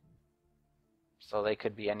 So they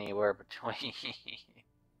could be anywhere between...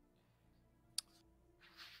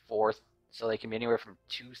 So they can be anywhere from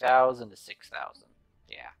 2,000 to 6,000.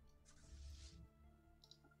 Yeah.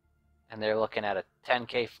 And they're looking at a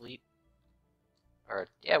 10K fleet. Or,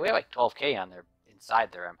 yeah, we have like 12K on their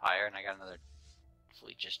inside their empire, and I got another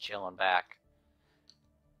fleet just chilling back.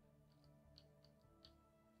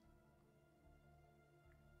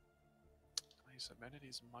 Nice.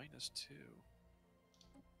 Amenities -2.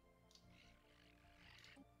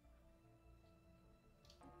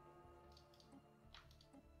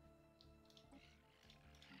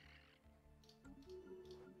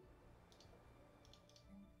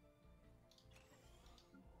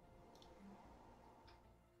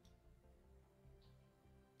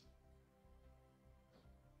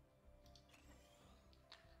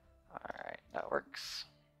 Alright, that works.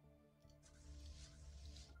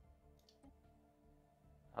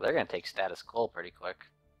 Oh, they're going to take status quo pretty quick.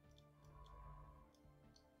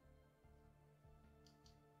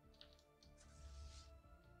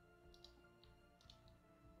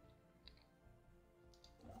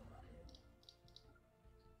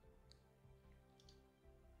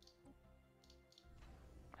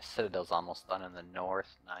 My Citadel's almost done in the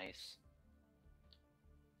north. Nice.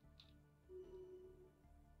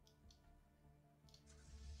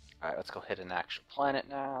 Alright, let's go hit an actual planet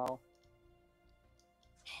now.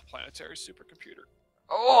 Oh, planetary supercomputer.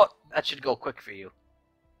 Oh, that should go quick for you.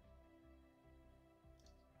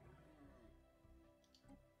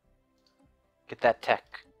 Get that tech.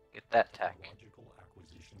 Get that tech. Technological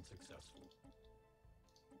acquisition successful.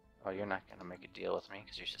 Oh, you're not gonna make a deal with me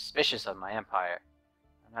because you're suspicious of my empire.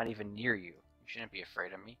 I'm not even near you. You shouldn't be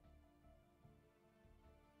afraid of me.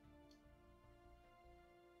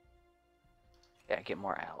 Yeah, get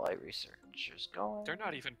more ally researchers going. They're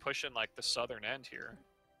not even pushing like the southern end here.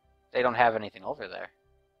 They don't have anything over there.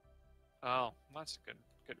 Oh, that's a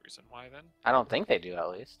good reason why then. I don't think they do, at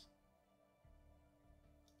least.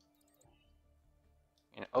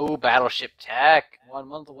 You know, oh, battleship tech! 1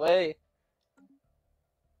 month away!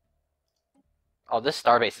 Oh, this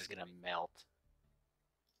starbase is gonna melt.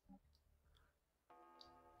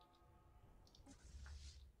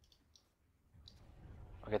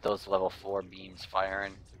 Look at those level 4 beams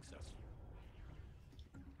firing. Successful.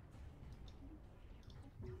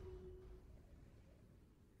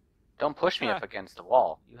 Don't push me up against the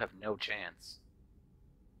wall. You have no chance.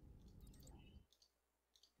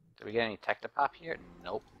 Did we get any tech to pop here?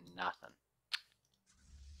 Nope, nothing.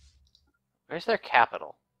 Where's their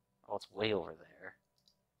capital? Oh, it's way over there.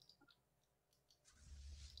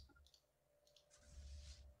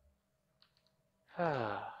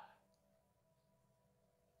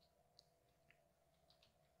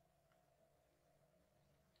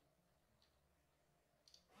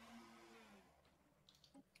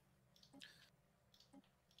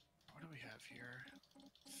 What do we have here?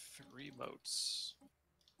 3 moats.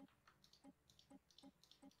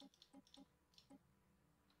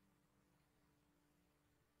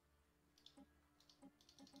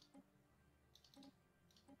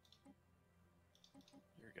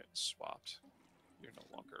 You're getting swapped. You're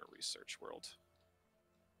no longer a research world.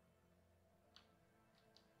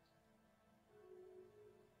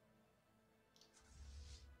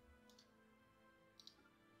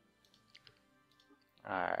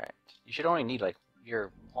 Alright. You should only need, like,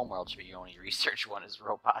 your homeworld should be your only research one is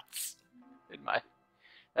robots.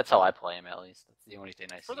 That's how I play them, at least. That's the only thing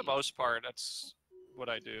I see. For the most part, that's what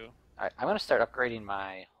I do. Alright, I'm gonna start upgrading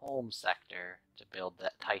my home sector to build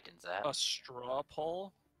that Titans at. A straw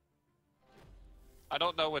poll? I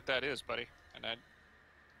don't know what that is, buddy. And I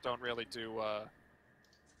don't really do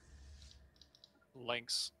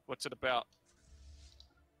links. What's it about?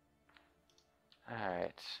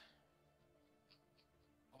 Alright.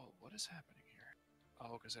 Oh, what is happening here?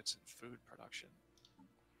 Oh, because it's in food production.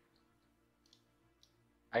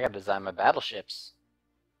 I gotta design my battleships.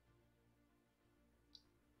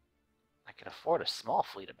 I can afford a small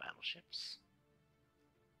fleet of battleships.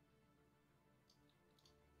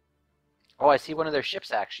 Oh, I see one of their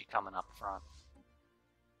ships actually coming up front.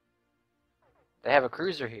 They have a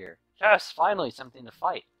cruiser here. Yes, finally something to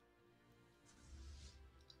fight.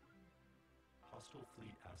 Hostile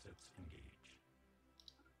fleet assets engaged.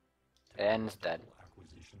 And it's dead. Technological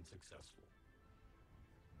acquisition successful.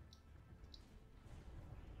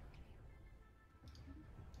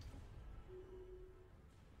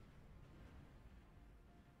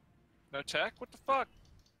 No tech? What the fuck?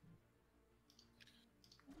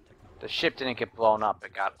 The ship didn't get blown up.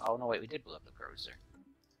 It got... Oh, no, wait, we did blow up the cruiser.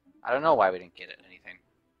 I don't know why we didn't get it anything.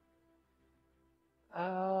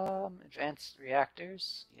 Advanced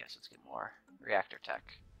reactors? Yes, let's get more reactor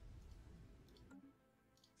tech.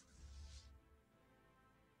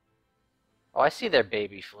 Oh, I see their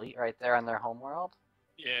baby fleet right there on their homeworld.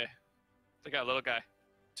 Yeah. They got a little guy.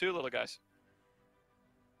 2 little guys.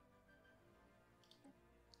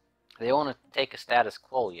 They don't want to take a status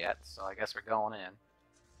quo yet, so I guess we're going in.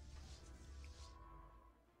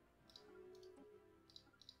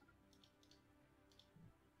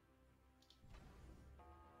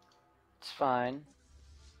 It's fine.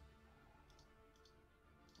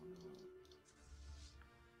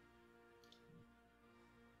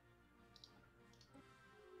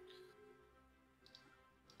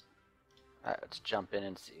 Alright, let's jump in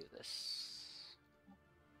and see this.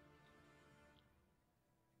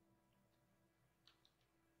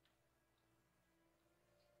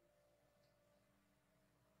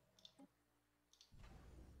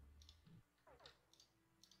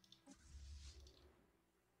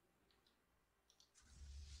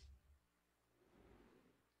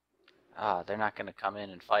 Ah, they're not going to come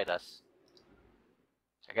in and fight us.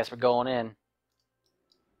 I guess we're going in.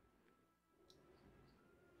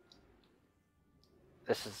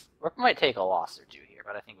 We might take a loss or 2 here,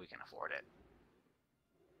 but I think we can afford it.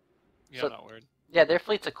 Yeah, So- not weird. Yeah, their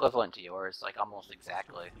fleet's equivalent to yours, like almost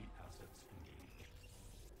exactly. Hostile fleet assets engaged.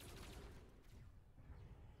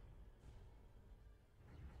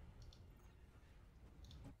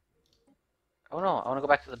 Oh no, I want to go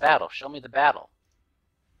back to the battle. Show me the battle.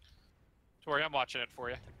 Tori, I'm watching it for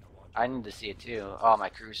you. Technological I need to see it too. Oh, my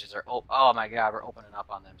cruisers are... Oh my god, we're opening up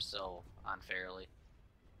on them so unfairly.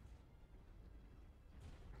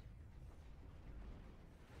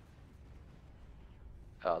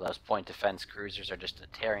 Oh, those point defense cruisers are just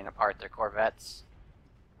tearing apart their corvettes.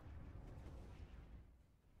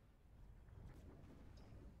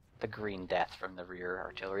 The green death from the rear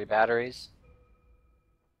artillery batteries.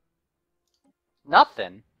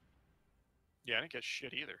 Nothing. Yeah, I didn't get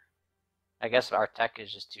shit either. I guess our tech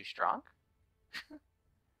is just too strong? Do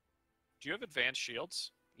you have advanced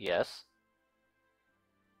shields? Yes.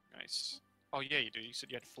 Nice. Oh yeah, you do. You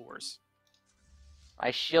said you had 4s.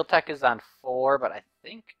 My shield tech is on 4, but I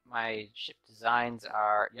think my ship designs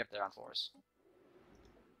are... Yep, they're on 4s.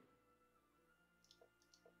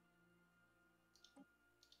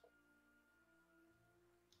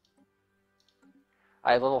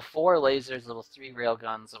 I have level 4 lasers, level 3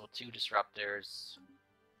 railguns, level 2 disruptors.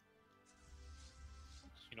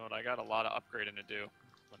 You know what? I got a lot of upgrading to do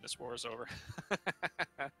when this war is over.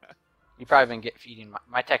 You probably been feeding...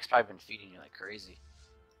 My tech's probably been feeding you like crazy.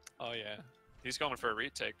 Oh yeah. He's going for a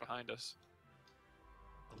retake behind us.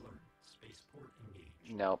 Alert. Spaceport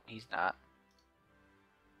engaged. Nope, he's not.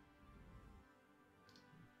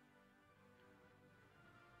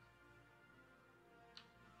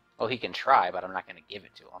 Well, he can try, but I'm not going to give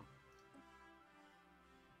it to him.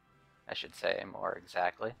 I should say more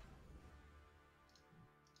exactly.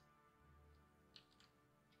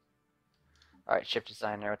 Alright, ship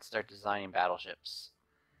designer, let's start designing battleships.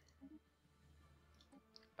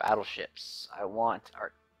 Battleships. I want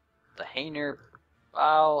the Hainer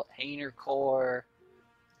bow, Hainer core,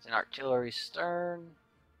 an artillery stern.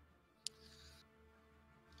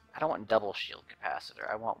 I don't want double shield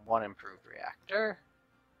capacitor. I want one improved reactor.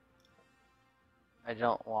 I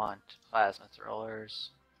don't want plasma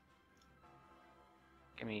throwers.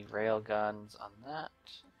 Give me rail guns on that.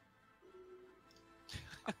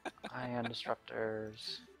 Ion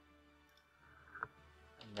disruptors.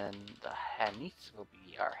 And then the Hanith will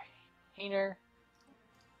be our Hainer.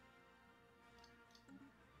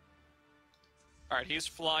 Alright, he's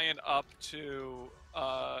flying up to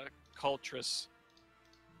Cultress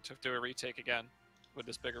to do a retake again with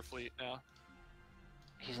this bigger fleet now.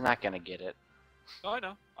 He's not gonna get it. Oh, I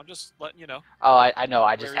know. I'm just letting you know. Oh, I know.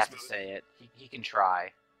 I just Where have he's to say it. He can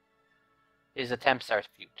try. His attempts are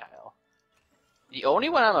futile. The only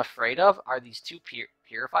one I'm afraid of are these two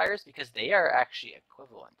purifiers because they are actually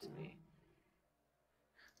equivalent to me.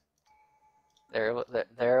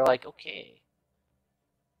 They're like okay.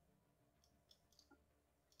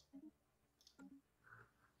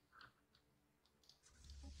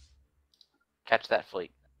 Catch that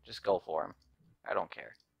fleet. Just go for him. I don't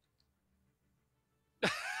care.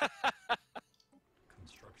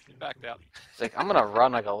 Construction Backed out. complete. It's like I'm gonna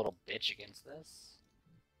run like a little bitch against this.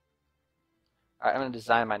 Alright, I'm gonna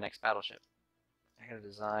design my next battleship. I'm gonna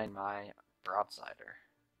design my broadsider.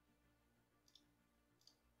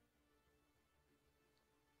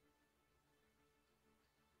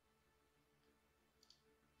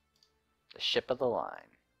 The ship of the line.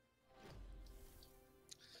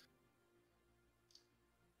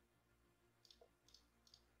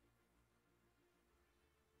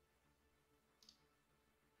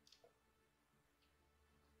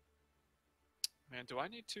 Man, do I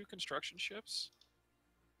need 2 construction ships?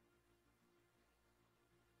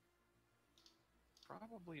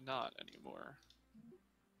 Probably not anymore.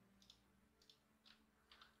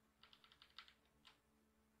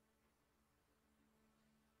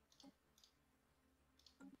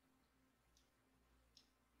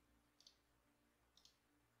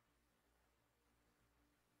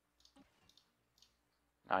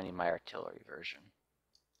 Now I need my artillery version.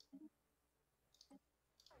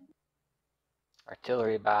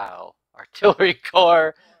 Artillery bow, artillery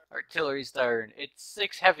core, artillery stern. It's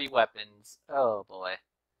 6 heavy weapons. Oh boy.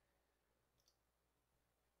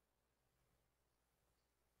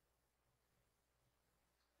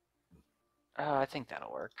 Oh, I think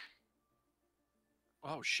that'll work.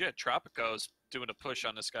 Oh shit, Tropico's doing a push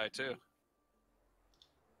on this guy too.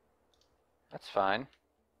 That's fine.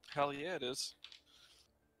 Hell yeah, it is.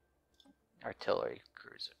 Artillery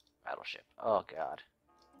cruiser battleship. Oh god.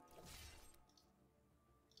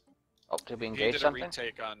 Oh, did we He engage did a something?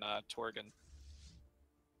 retake on Torgan.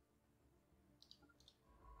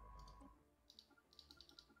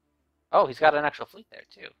 Oh, he's got an actual fleet there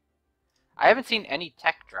too. I haven't seen any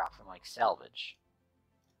tech drop from like salvage.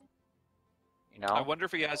 You know? I wonder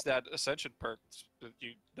if he has that Ascension perk,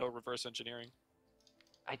 you know, reverse engineering.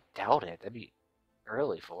 I doubt it. That'd be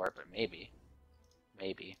early for it, but maybe.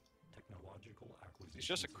 Maybe. Technological acquisition. He's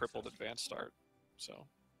just a crippled advanced start, so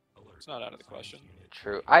Alert. it's not out of the Science question. unit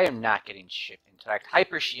True. ready. I am not getting shit interact.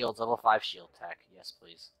 Hyper shields, level 5 shield tech. Yes,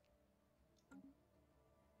 please.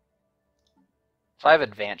 If I have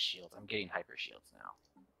advanced shields, I'm getting hyper shields now.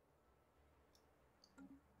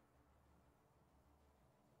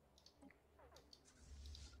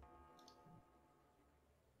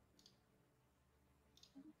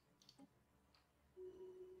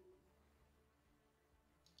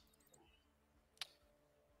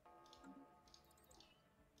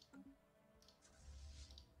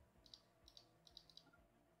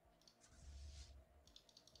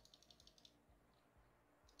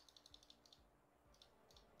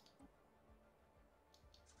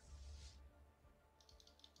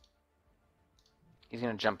 He's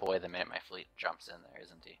gonna jump away the minute my fleet jumps in there,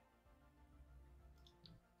 isn't he?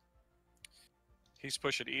 He's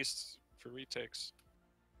pushing east for retakes.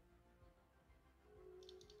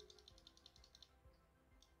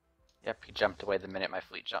 Yep, he jumped away the minute our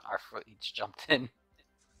fleet jumped in.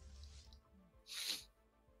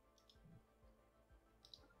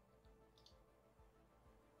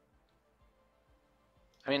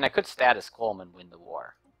 I mean, I could status quo him and win the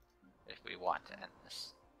war if we want to end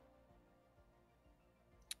this.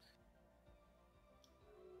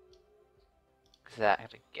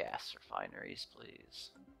 Exact gas refineries,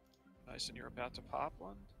 please. Nice, and you're about to pop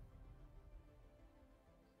one?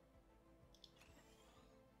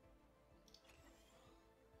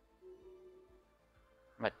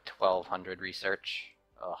 I'm at 1200 research.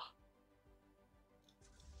 Ugh.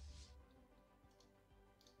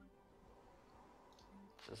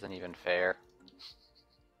 This isn't even fair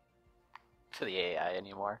to the AI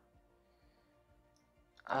anymore.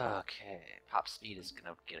 Okay, pop speed is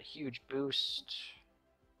gonna get a huge boost.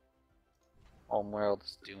 Homeworld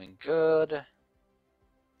is doing good.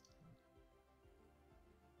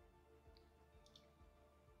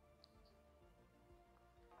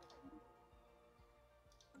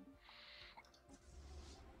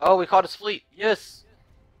 Oh, we caught his fleet. Yes.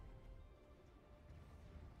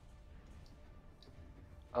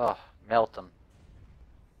 Oh, melt him.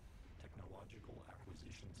 Technological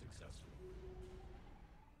acquisition successful.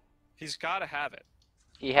 He's got to have it.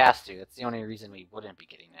 He has to. That's the only reason we wouldn't be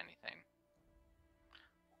getting anything.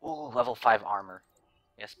 Ooh, level 5 armor.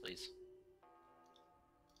 Yes, please.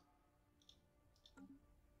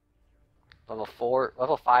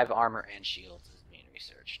 Level 5 armor and shields is being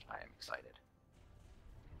researched. I am excited.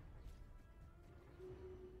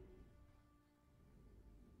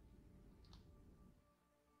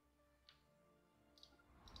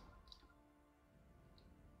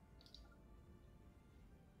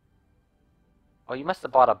 Oh, you must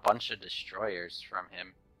have bought a bunch of destroyers from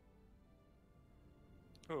him.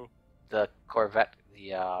 Who? The Corvette,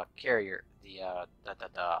 the carrier,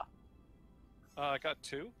 I got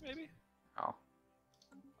 2, maybe?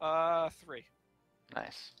 Oh, 3.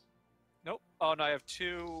 nice. Nope. Oh, no, I have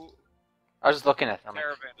 2. I was just looking at them. Like,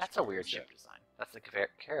 Caravan that's a weird destroyers, ship design. That's the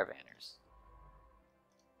caravanners.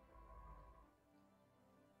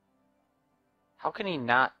 How can he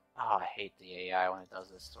not? Oh, I hate the AI when it does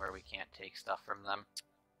this to where we can't take stuff from them.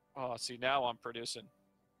 Oh, see, now I'm producing.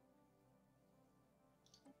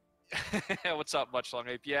 What's up, Much Long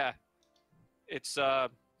Ape? Yeah. It's, we're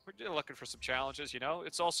looking for some challenges, you know?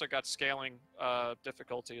 It's also got scaling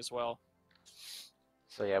difficulty as well.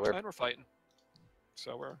 So yeah, And we're fighting.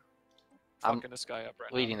 So we're I'm fucking this guy up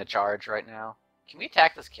right leading now. the charge right now. Can we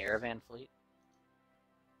attack this caravan fleet?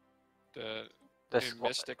 The This in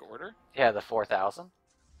Mystic Order? Yeah, the 4,000.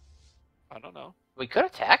 I don't know. We could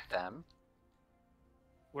attack them.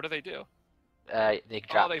 What do they do? They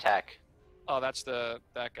drop they- tech. Oh, that's that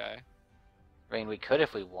guy. I mean, we could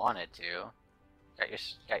if we wanted to.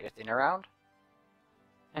 Got your thing around?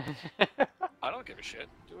 I I don't give a shit.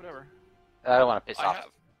 Do whatever. don't want to piss I off have.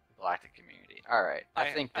 the galactic community. All right, I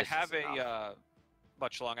think I this have is enough. a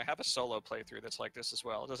Much Long. I have a solo playthrough that's like this as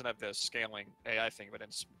well. It doesn't have the scaling AI thing, but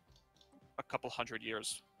it's a couple hundred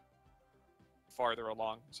years farther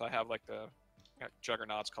along. So I have like the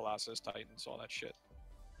Juggernauts, Colossus, Titans, all that shit.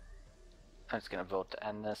 I'm just gonna vote to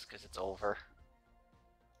end this because it's over.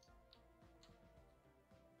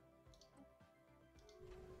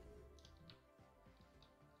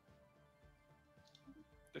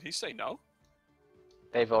 Did he say no?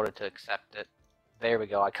 They voted to accept it. There we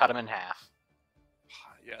go. I cut them in half.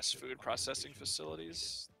 Yes, food processing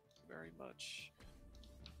facilities. Very much.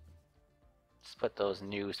 Let's put those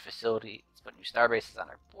new facilities. Let's put new star bases on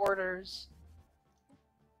our borders.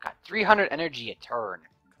 Got 300 energy a turn.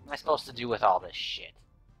 What am I supposed to do with all this shit?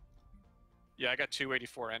 Yeah, I got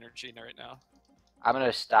 284 energy right now. I'm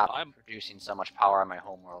gonna stop I'm- producing so much power on my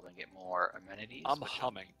homeworld and get more amenities. I'm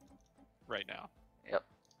humming right now. Yep.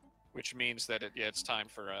 Which means that it's time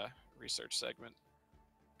for a research segment.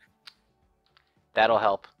 That'll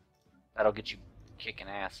help. That'll get you kicking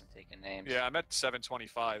ass and taking names. Yeah, I'm at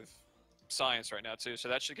 725 science right now too, so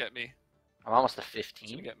that should get me. I'm almost to Should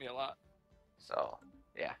 15. get me a lot. So,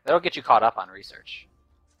 yeah. That'll get you caught up on research.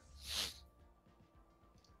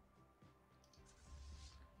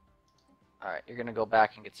 Alright, you're gonna go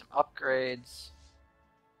back and get some upgrades.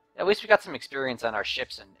 At least we got some experience on our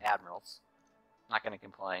ships and admirals. Not gonna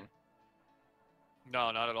complain.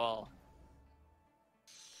 No, not at all.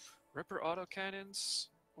 Ripper autocannons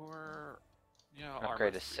or Upgrade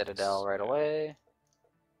armor to Citadel threes. right Yeah. away.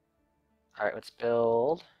 Alright, let's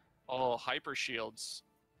build. Oh, hyper shields.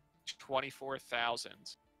 24,000.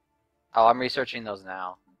 Oh, I'm researching those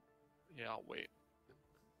now. Yeah, I'll wait.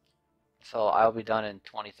 So I'll be done in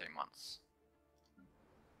 23 months.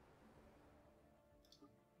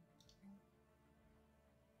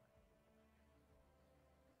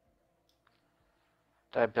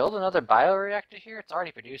 Did I build another bioreactor here? It's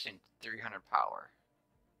already producing 300 power.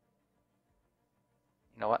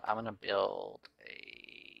 You know what? I'm going to build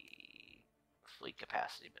a fleet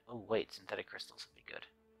capacity. Oh, wait. Synthetic crystals would be good.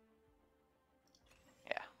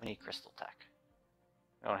 Yeah, we need crystal tech.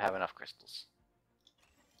 We don't have enough crystals.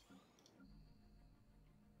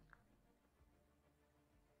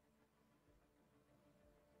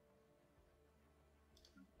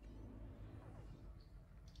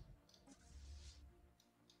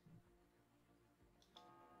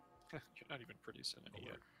 You're not even producing any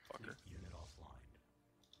yet, fucker. Fleet unit offline.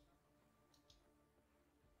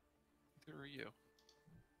 Who are you?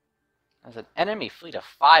 There's an enemy fleet of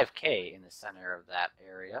 5K in the center of that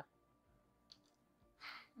area.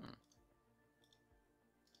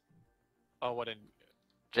 Oh, what in?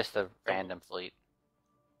 Just a random fleet.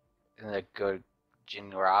 In the good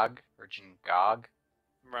Jinrog or Jingog?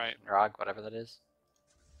 Right. Jinrog, whatever that is.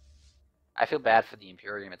 I feel bad for the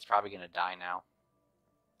Imperium. It's probably going to die now.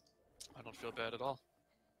 I don't feel bad at all.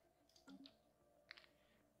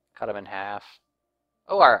 Cut him in half.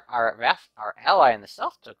 Oh, our ally in the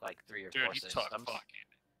south took like 3 or 4 Dude, he systems. took fucking.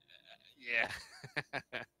 Yeah.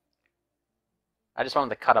 I just wanted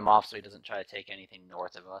to cut him off so he doesn't try to take anything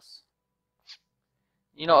north of us.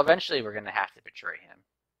 You know, eventually we're going to have to betray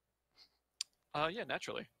him. Yeah,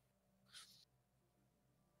 naturally.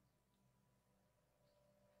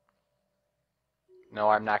 No,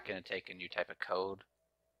 I'm not going to take a new type of code.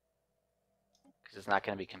 Because it's not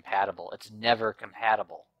going to be compatible. It's never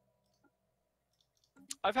compatible.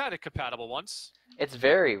 I've had it compatible once. It's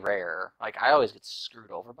very rare. Like, I always get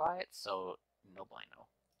screwed over by it, so no bueno.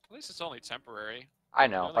 At least it's only temporary. I I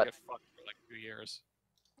know, only but get fucked for like 2 years.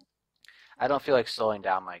 I don't feel like slowing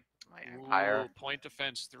down my empire. Ooh, point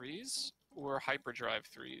defense 3s or hyperdrive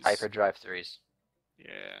 3s? Hyperdrive 3s.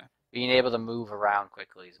 Yeah. Being able to move around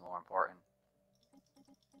quickly is more important.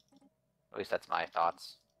 At least that's my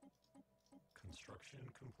thoughts. Construction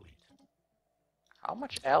complete. How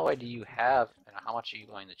much alloy do you have, and how much are you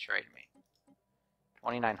going to trade me?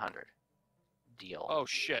 2,900. Deal. Oh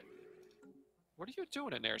shit. What are you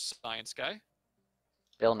doing in there, science guy?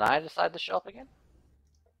 Bill Nye decided to show up again?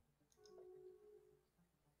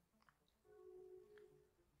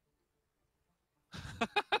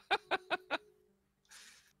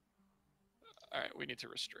 Alright, we need to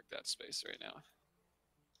restrict that space right now.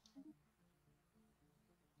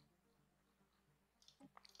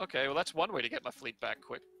 Okay, well that's one way to get my fleet back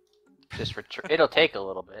quick. Just it'll take a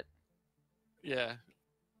little bit. Yeah.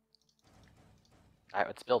 Alright,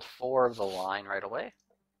 let's build 4 of the line right away.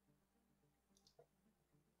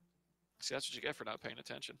 See, that's what you get for not paying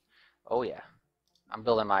attention. Oh yeah. I'm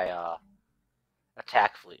building my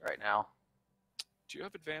attack fleet right now. Do you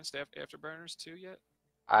have advanced afterburners too yet?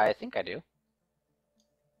 I think I do.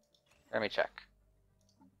 Let me check.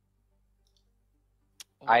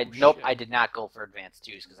 Oh, Nope, shit. I did not go for advanced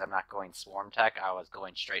 2s because I'm not going swarm tech. I was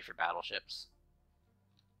going straight for battleships.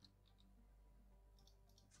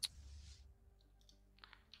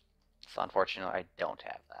 So unfortunately, I don't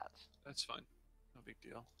have that. That's fine. No big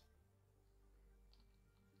deal.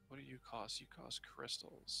 What do you cost? You cost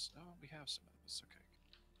crystals. Oh, we have some of this. Okay.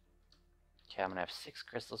 Okay, I'm gonna have 6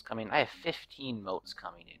 crystals coming. I have 15 motes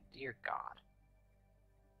coming in. Dear God.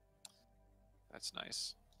 That's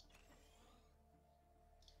nice.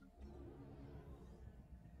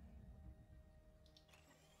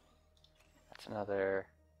 That's another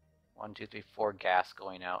 1, 2, 3, 4 gas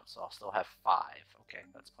going out, so I'll still have 5. Okay,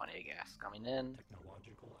 that's plenty of gas coming in.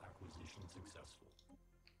 Technological acquisition successful.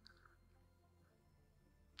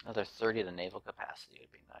 Another 30 of the naval capacity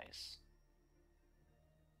would be nice.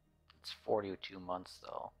 It's 42 months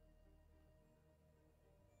though.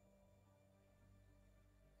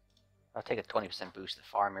 I'll take a 20% boost to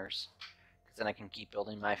farmers, because then I can keep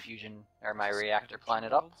building my fusion or my reactor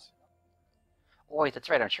planet up. Oh wait, that's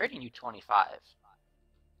right. I'm trading you 25. I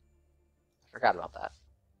forgot about that.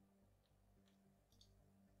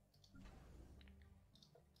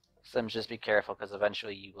 Sims, just be careful, because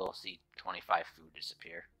eventually you will see 25 food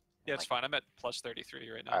disappear. Yeah, it's fine. I'm at plus 33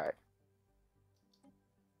 right now. Alright.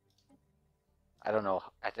 I don't know.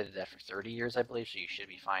 I did that for 30 years, I believe, so you should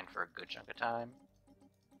be fine for a good chunk of time.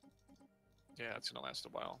 Yeah, it's gonna last a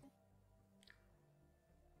while.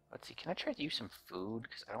 Let's see, can I trade you some food?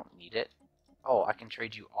 Because I don't need it. Oh, I can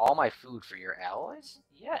trade you all my food for your alloys?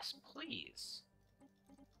 Yes, please.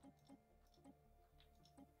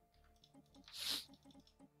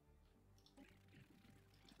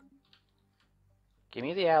 Give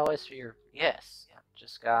me the alloys for your... Yes. Yeah,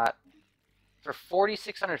 just got... For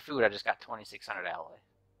 4,600 food, I just got 2,600 alloy.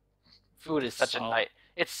 Food is such a nice...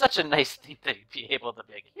 It's such a nice thing to be able to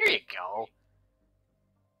make. Here you go.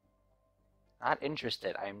 Not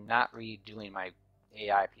interested. I'm not redoing my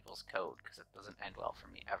AI people's code because it doesn't end well for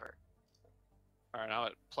me ever. Alright, now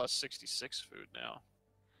at plus 66 food now.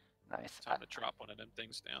 Nice. Time to drop one of them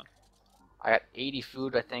things down. I got 80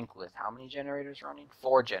 food, I think, with how many generators running?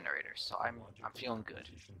 4 generators, so I'm feeling good.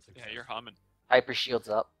 Yeah, you're humming. Hyper shield's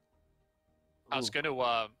up. I was gonna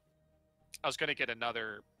get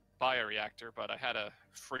another bioreactor, but I had a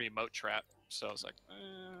free moat trap, so I was like,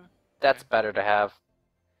 That's better to have.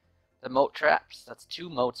 The moat traps, that's 2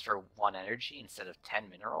 moats for 1 energy instead of 10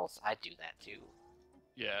 minerals. I'd do that too.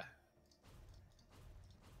 yeah.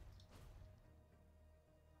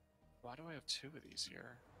 Why do I have 2 of these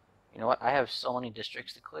here? You know what? I have so many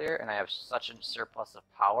districts to clear, and I have such a surplus of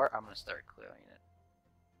power, I'm going to start clearing it.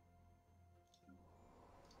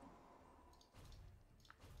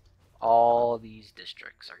 All these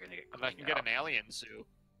districts are going to get And I cleaned can get out. an alien zoo.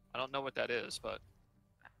 I don't know what that is, but...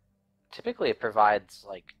 Typically it provides,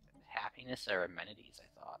 like, happiness or amenities,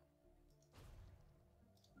 I thought.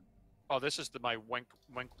 Oh, this is my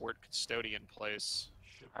Winkwort custodian place.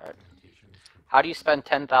 Alright. How do you spend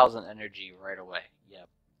 10,000 energy right away? Yep.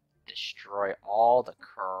 Destroy all the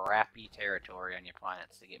crappy territory on your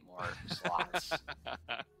planets to get more slots.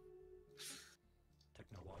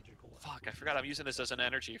 Fuck, I forgot I'm using this as an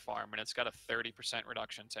energy farm, and it's got a 30%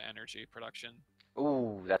 reduction to energy production.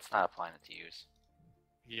 Ooh, that's not a planet to use.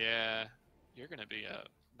 Yeah, you're gonna be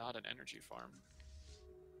not an energy farm.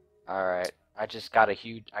 Alright, I just got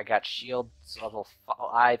I got shields level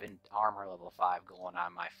 5 and armor level 5 going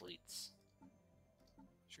on my fleets.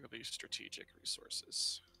 Surely strategic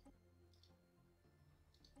resources.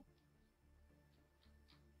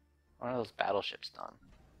 One of those battleships done.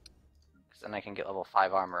 Because then I can get level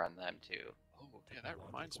 5 armor on them too. Oh, yeah, that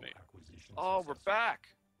reminds me. Oh, we're back!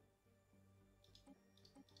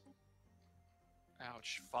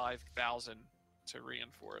 Ouch, 5,000 to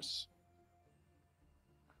reinforce.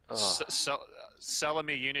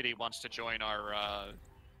 Selamy Unity wants to join our,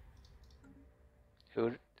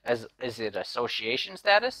 Who? Is it association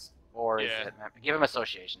status? Or is Yeah. it... Give him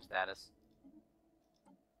association status.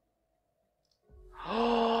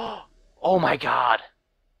 Oh my god!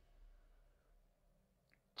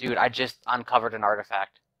 Dude, I just uncovered an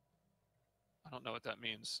artifact. I don't know what that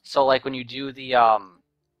means. So, like, when you do the,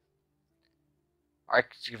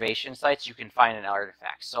 excavation sites, you can find an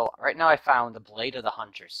artifact. So, right now I found the Blade of the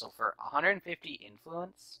Hunter. So, for 150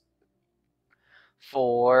 influence,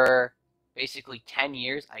 for basically 10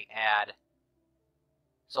 years, I add...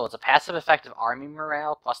 So, it's a passive effect of army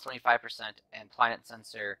morale, plus 25%, and planet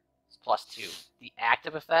sensor plus 2. The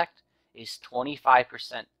active effect is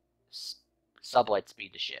 25% sublight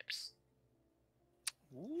speed to ships.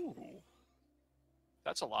 Ooh.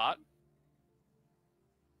 That's a lot.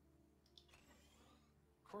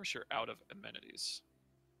 Of course you're out of amenities.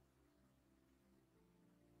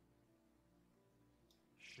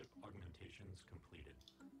 Ship augmentations completed.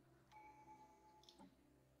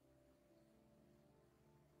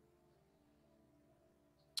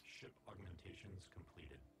 Ship augmentations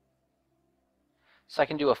completed. So I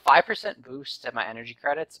can do a 5% boost to my energy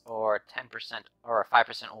credits, or 10%, or a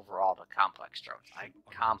 5% overall to complex drones.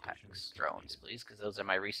 Complex drones, please, because those are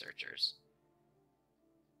my researchers.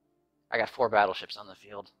 I got 4 battleships on the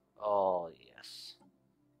field. Oh, yes.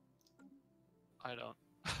 I don't.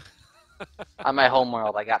 On my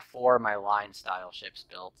homeworld, I got 4 of my line-style ships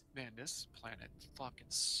built. Man, this planet fucking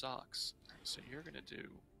sucks. So you're gonna do...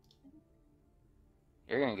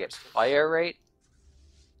 You're gonna get fire rate?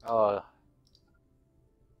 Oh.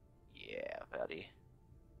 Yeah, buddy.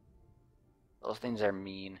 Those things are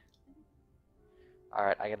mean.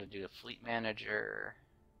 Alright, I gotta do the fleet manager.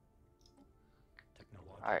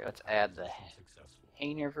 Alright, let's add the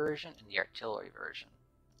Hainer version and the artillery version.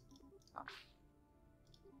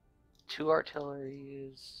 2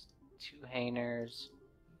 artilleries, 2 Hainers,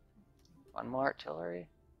 1 more artillery.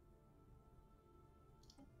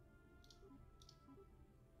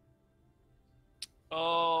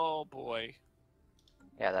 Oh boy.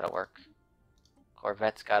 Yeah, that'll work.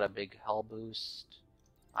 Corvette's got a big hull boost.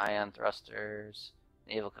 Ion thrusters.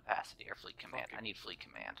 Naval capacity or fleet command. Okay. I need fleet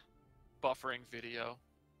command. Buffering video.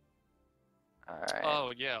 Alright.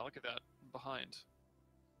 Oh yeah, look at that. I'm behind.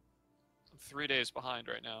 I'm 3 days behind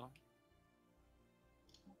right now.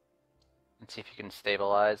 Let's see if you can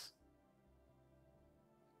stabilize.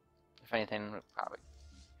 If anything, probably.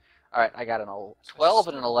 Alright, I got an 12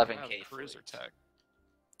 and an 11k Cruiser fleet. tech.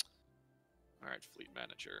 Alright, fleet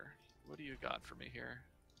manager. What do you got for me here?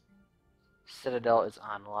 Citadel is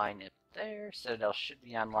online up there. Citadel should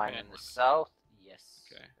be online in the Command. south. Yes.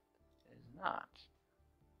 Okay. It is not.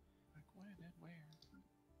 Like when and where?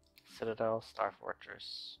 Citadel, Star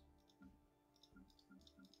Fortress.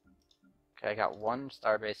 Okay, I got one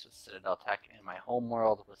starbase with Citadel tech and my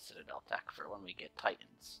homeworld with Citadel tech for when we get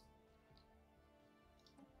Titans.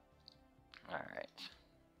 Alright.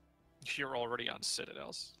 You're already on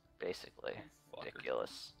Citadels. Basically. Fucker.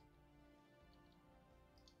 Ridiculous.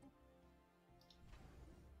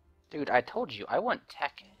 Dude, I told you, I went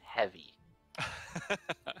tech heavy.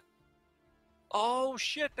 Oh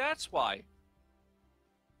shit, that's why.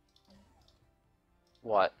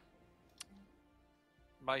 What?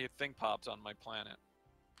 My thing popped on my planet.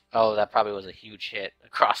 Oh, that probably was a huge hit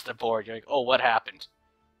across the board. You're like, oh, what happened?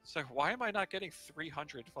 So why am I not getting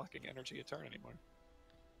 300 fucking energy a turn anymore?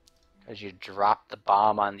 Because you dropped the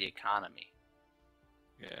bomb on the economy.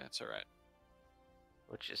 Yeah, it's alright.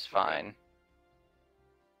 Which is fine.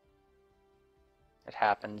 It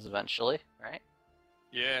happens eventually, right?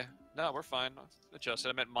 Yeah, no, we're fine. Adjusted.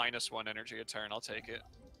 I'm at -1 energy a turn. I'll take it.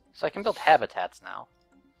 So I can build habitats now.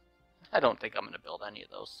 I don't think I'm going to build any of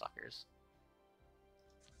those suckers.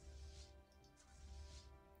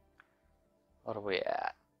 What are we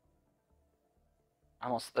at?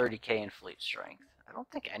 Almost 30k in fleet strength. I don't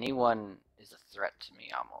think anyone is a threat to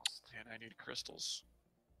me, almost. And I need crystals.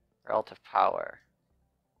 Relative power.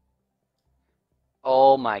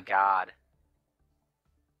 Oh my god.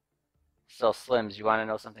 So, Slims, you want to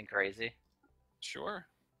know something crazy? Sure.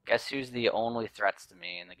 Guess who's the only threats to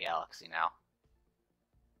me in the galaxy now?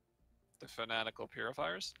 The fanatical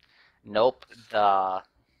purifiers? Nope. The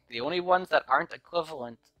only ones that aren't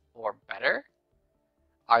equivalent or better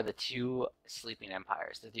are the two sleeping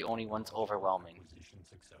empires. They're the only ones overwhelming. Acquisition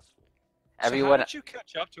successful. Everyone, So how did you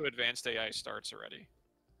catch up to advanced AI starts already?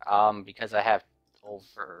 because I have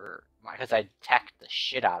because I teched the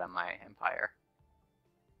shit out of my empire.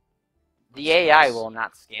 The AI will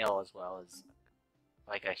not scale as well as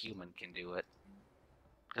like a human can do it.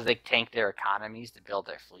 Because they tank their economies to build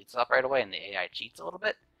their fleets up right away, and the AI cheats a little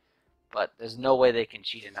bit. But there's no way they can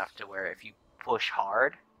cheat enough to where if you push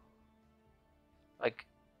hard... Like,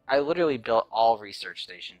 I literally built all research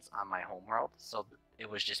stations on my homeworld, so it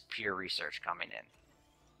was just pure research coming in.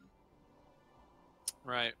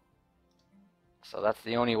 Right. So that's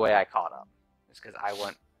the only way I caught up. Is because I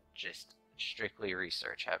went just strictly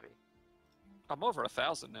research heavy. I'm over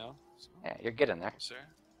 1,000 now. So. Yeah, you're getting there. Sir.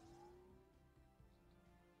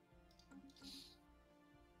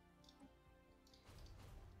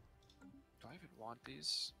 Do I even want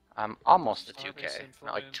these? I'm almost at Starbase 2k. I'm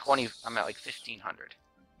at like 20. I'm at like 1,500.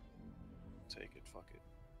 Take it, fuck it.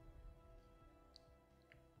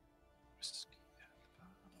 Whiskey at the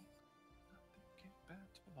bottom, I'm thinking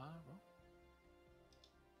about tomorrow.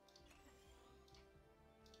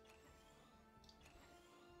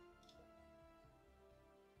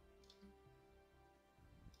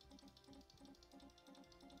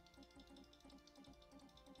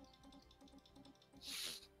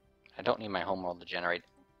 I don't need my homeworld to generate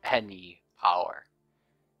any power.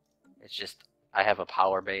 It's just I have a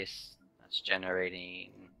power base that's generating.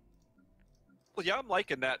 Well, yeah, I'm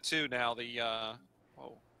liking that too now. The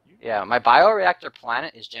whoa. Yeah, my bioreactor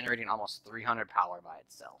planet is generating almost 300 power by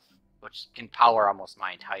itself, which can power almost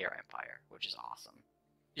my entire empire, which is awesome.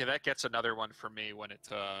 Yeah, that gets another one for me when it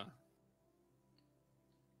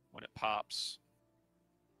pops.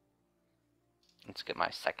 Let's get my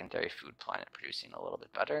secondary food planet producing a little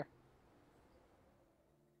bit better.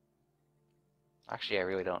 Actually, I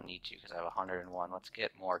really don't need to because I have 101. Let's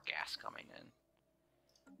get more gas coming in.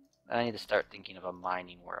 Then I need to start thinking of a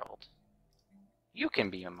mining world. You can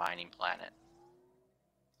be a mining planet.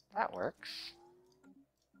 That works.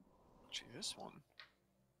 Gee, this one.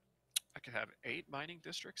 I could have 8 mining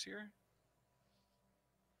districts here.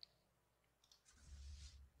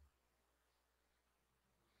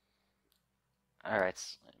 Alright,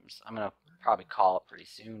 Slims. I'm gonna probably call it pretty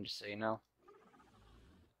soon, just so you know.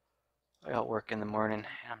 I got work in the morning,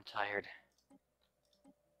 and I'm tired.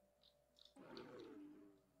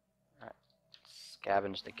 Alright.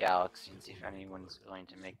 Scavenge the galaxy and see if anyone's willing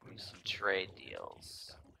to make me some trade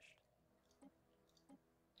deals.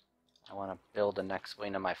 I want to build the next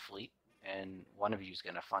wing of my fleet, and one of you is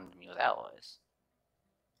going to fund me with alloys.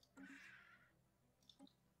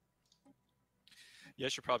 You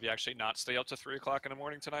should probably actually not stay up to 3 o'clock in the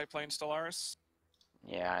morning tonight playing Stellaris.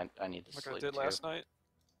 Yeah, I need to Like sleep I did too. last night.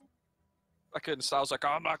 I couldn't. I was like, oh,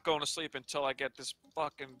 I'm not going to sleep until I get this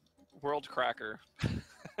fucking world cracker.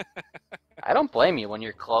 I don't blame you when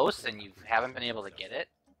you're close and you haven't been able to get it.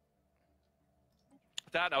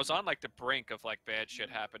 that I was on like the brink of like bad shit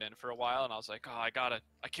happening for a while, and I was like, oh, I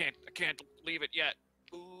can't leave it yet.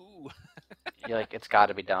 Ooh. You're like, it's got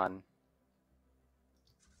to be done.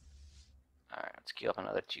 All right, let's queue up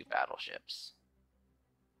another 2 battleships.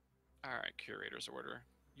 All right, curator's order.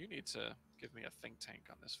 You need to give me a think tank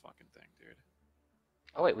on this fucking thing, dude.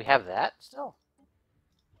 Oh wait, we have that still.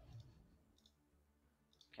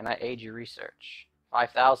 Can I aid your research?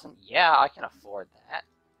 5,000? Yeah, I can afford that.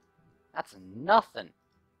 That's nothing.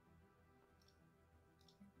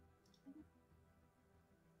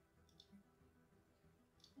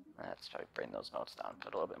 Let's try to bring those notes down.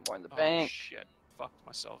 Put a little bit more in the Oh bank. shit! Fucked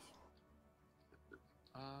myself.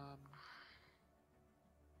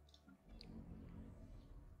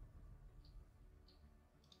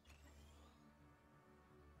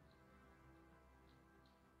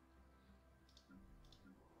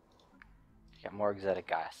 Got more exotic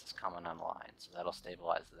gases coming online, so that'll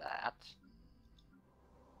stabilize that.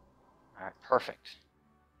 Alright, perfect.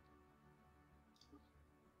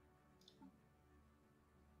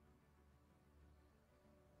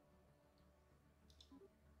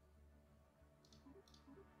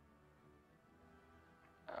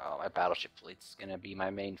 Oh, my battleship fleet's gonna be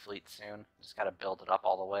my main fleet soon. Just gotta build it up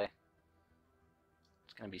all the way.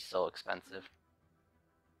 It's gonna be so expensive.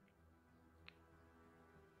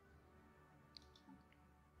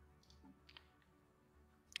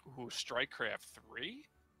 Ooh, Strikecraft 3?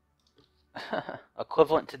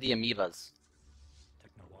 Equivalent to the amoebas.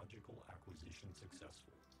 Technological acquisition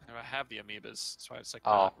successful. I have the amoebas, that's why it's like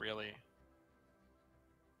Oh. not really.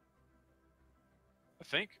 I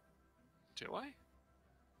think. Do I?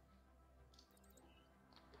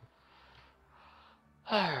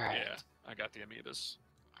 Alright. Yeah, I got the amoebas.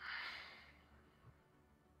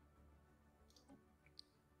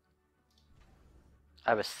 I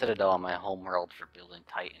have a citadel on my home world for building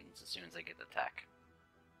titans as soon as I get the tech.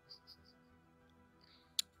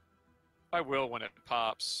 I will when it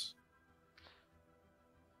pops.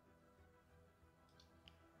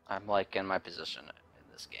 I'm like in my position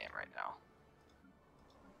in this game right now.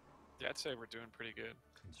 Yeah, I'd say we're doing pretty good.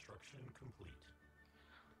 Construction complete.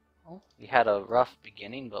 Well, we had a rough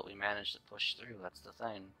beginning, but we managed to push through. That's the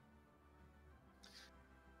thing.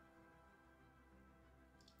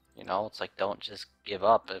 You know, it's like, don't just give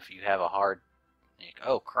up if you have a hard, like,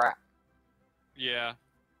 oh crap. Yeah.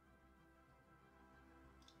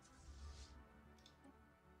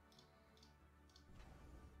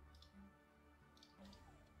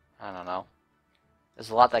 I don't know.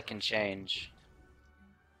 There's a lot that can change.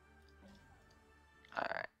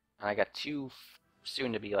 Alright. And I got 2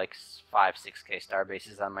 soon to be like 5, 6K star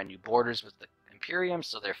bases on my new borders with the Imperium,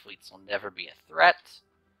 so their fleets will never be a threat.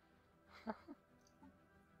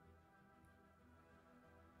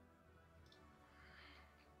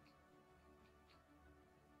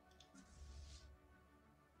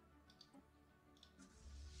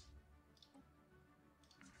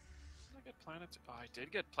 Did I get Oh, I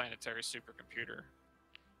did get planetary supercomputer.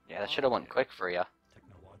 Yeah, that should have went quick for you.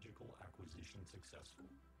 Technological acquisition successful.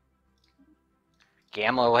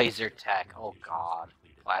 Gamma laser tech. Oh god.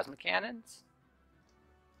 Plasma cannons?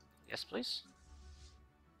 Yes, please.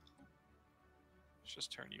 Let's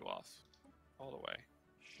just turn you off. All the way.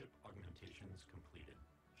 Ship augmentations completed.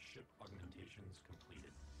 Ship augmentations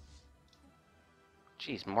completed.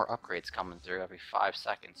 Jeez, more upgrades coming through every 5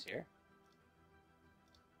 seconds here.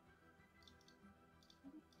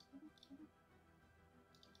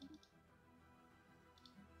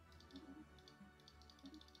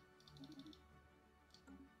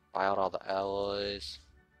 Buy out all the alloys.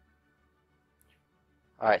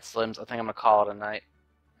 Alright, Slims, I think I'm gonna call it a night.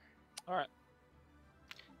 Alright.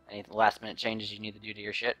 Any last minute changes you need to do to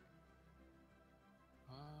your shit?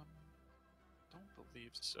 Don't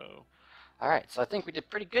believe so. Alright, so I think we did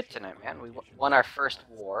pretty good tonight, man. We won our first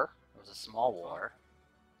war. It was a small war.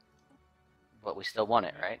 But we still won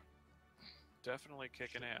it, right? Definitely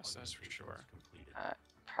kicking ass, that's for sure. I'm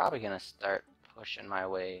probably gonna start pushing my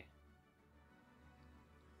way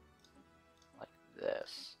like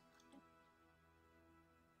this.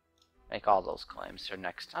 Make all those claims for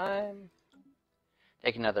next time.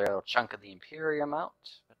 Take another little chunk of the Imperium out,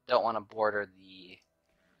 but don't want to border the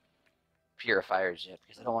purifiers yet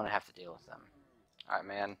because I don't want to have to deal with them. Alright,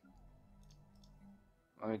 man.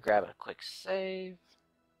 Let me grab a quick save.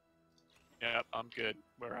 Yep, I'm good.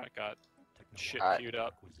 Where I got shit Alright. queued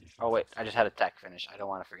up. Oh wait, I just had a tech finish. I don't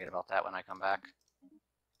want to forget about that when I come back.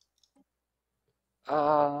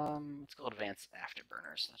 Let's go advanced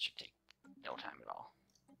afterburners. That should take no time at all.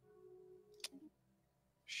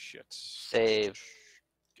 Shit. Save.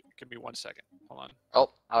 Give me 1 second. Hold on.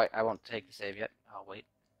 Oh, I won't take the save yet. I'll wait.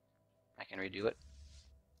 I can redo it.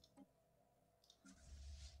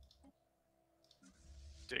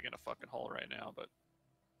 digging a fucking hole right now, but...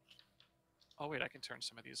 Oh wait, I can turn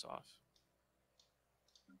some of these off.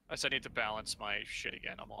 I said I need to balance my shit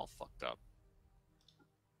again. I'm all fucked up.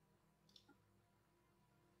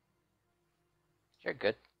 You're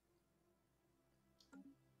good.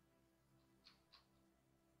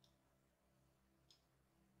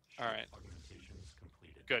 Ship Alright. Augmentations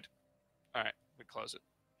completed. Good. Alright, we close it.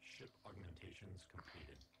 Ship augmentations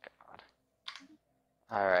completed. God.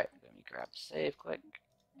 Alright, let me grab save quick.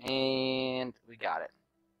 And we got it.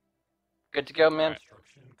 Good to go, man. Alright.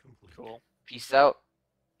 Construction complete. Cool. Peace out.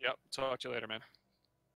 Yep, talk to you later, man.